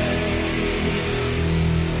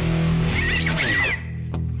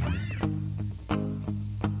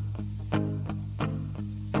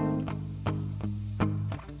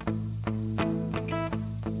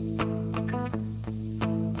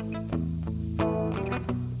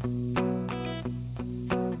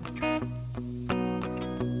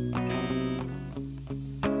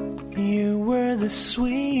 You were the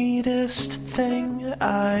sweetest thing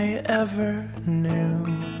I ever knew.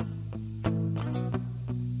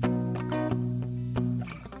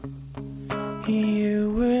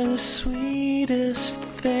 You were the sweetest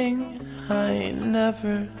thing I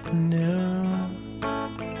never knew.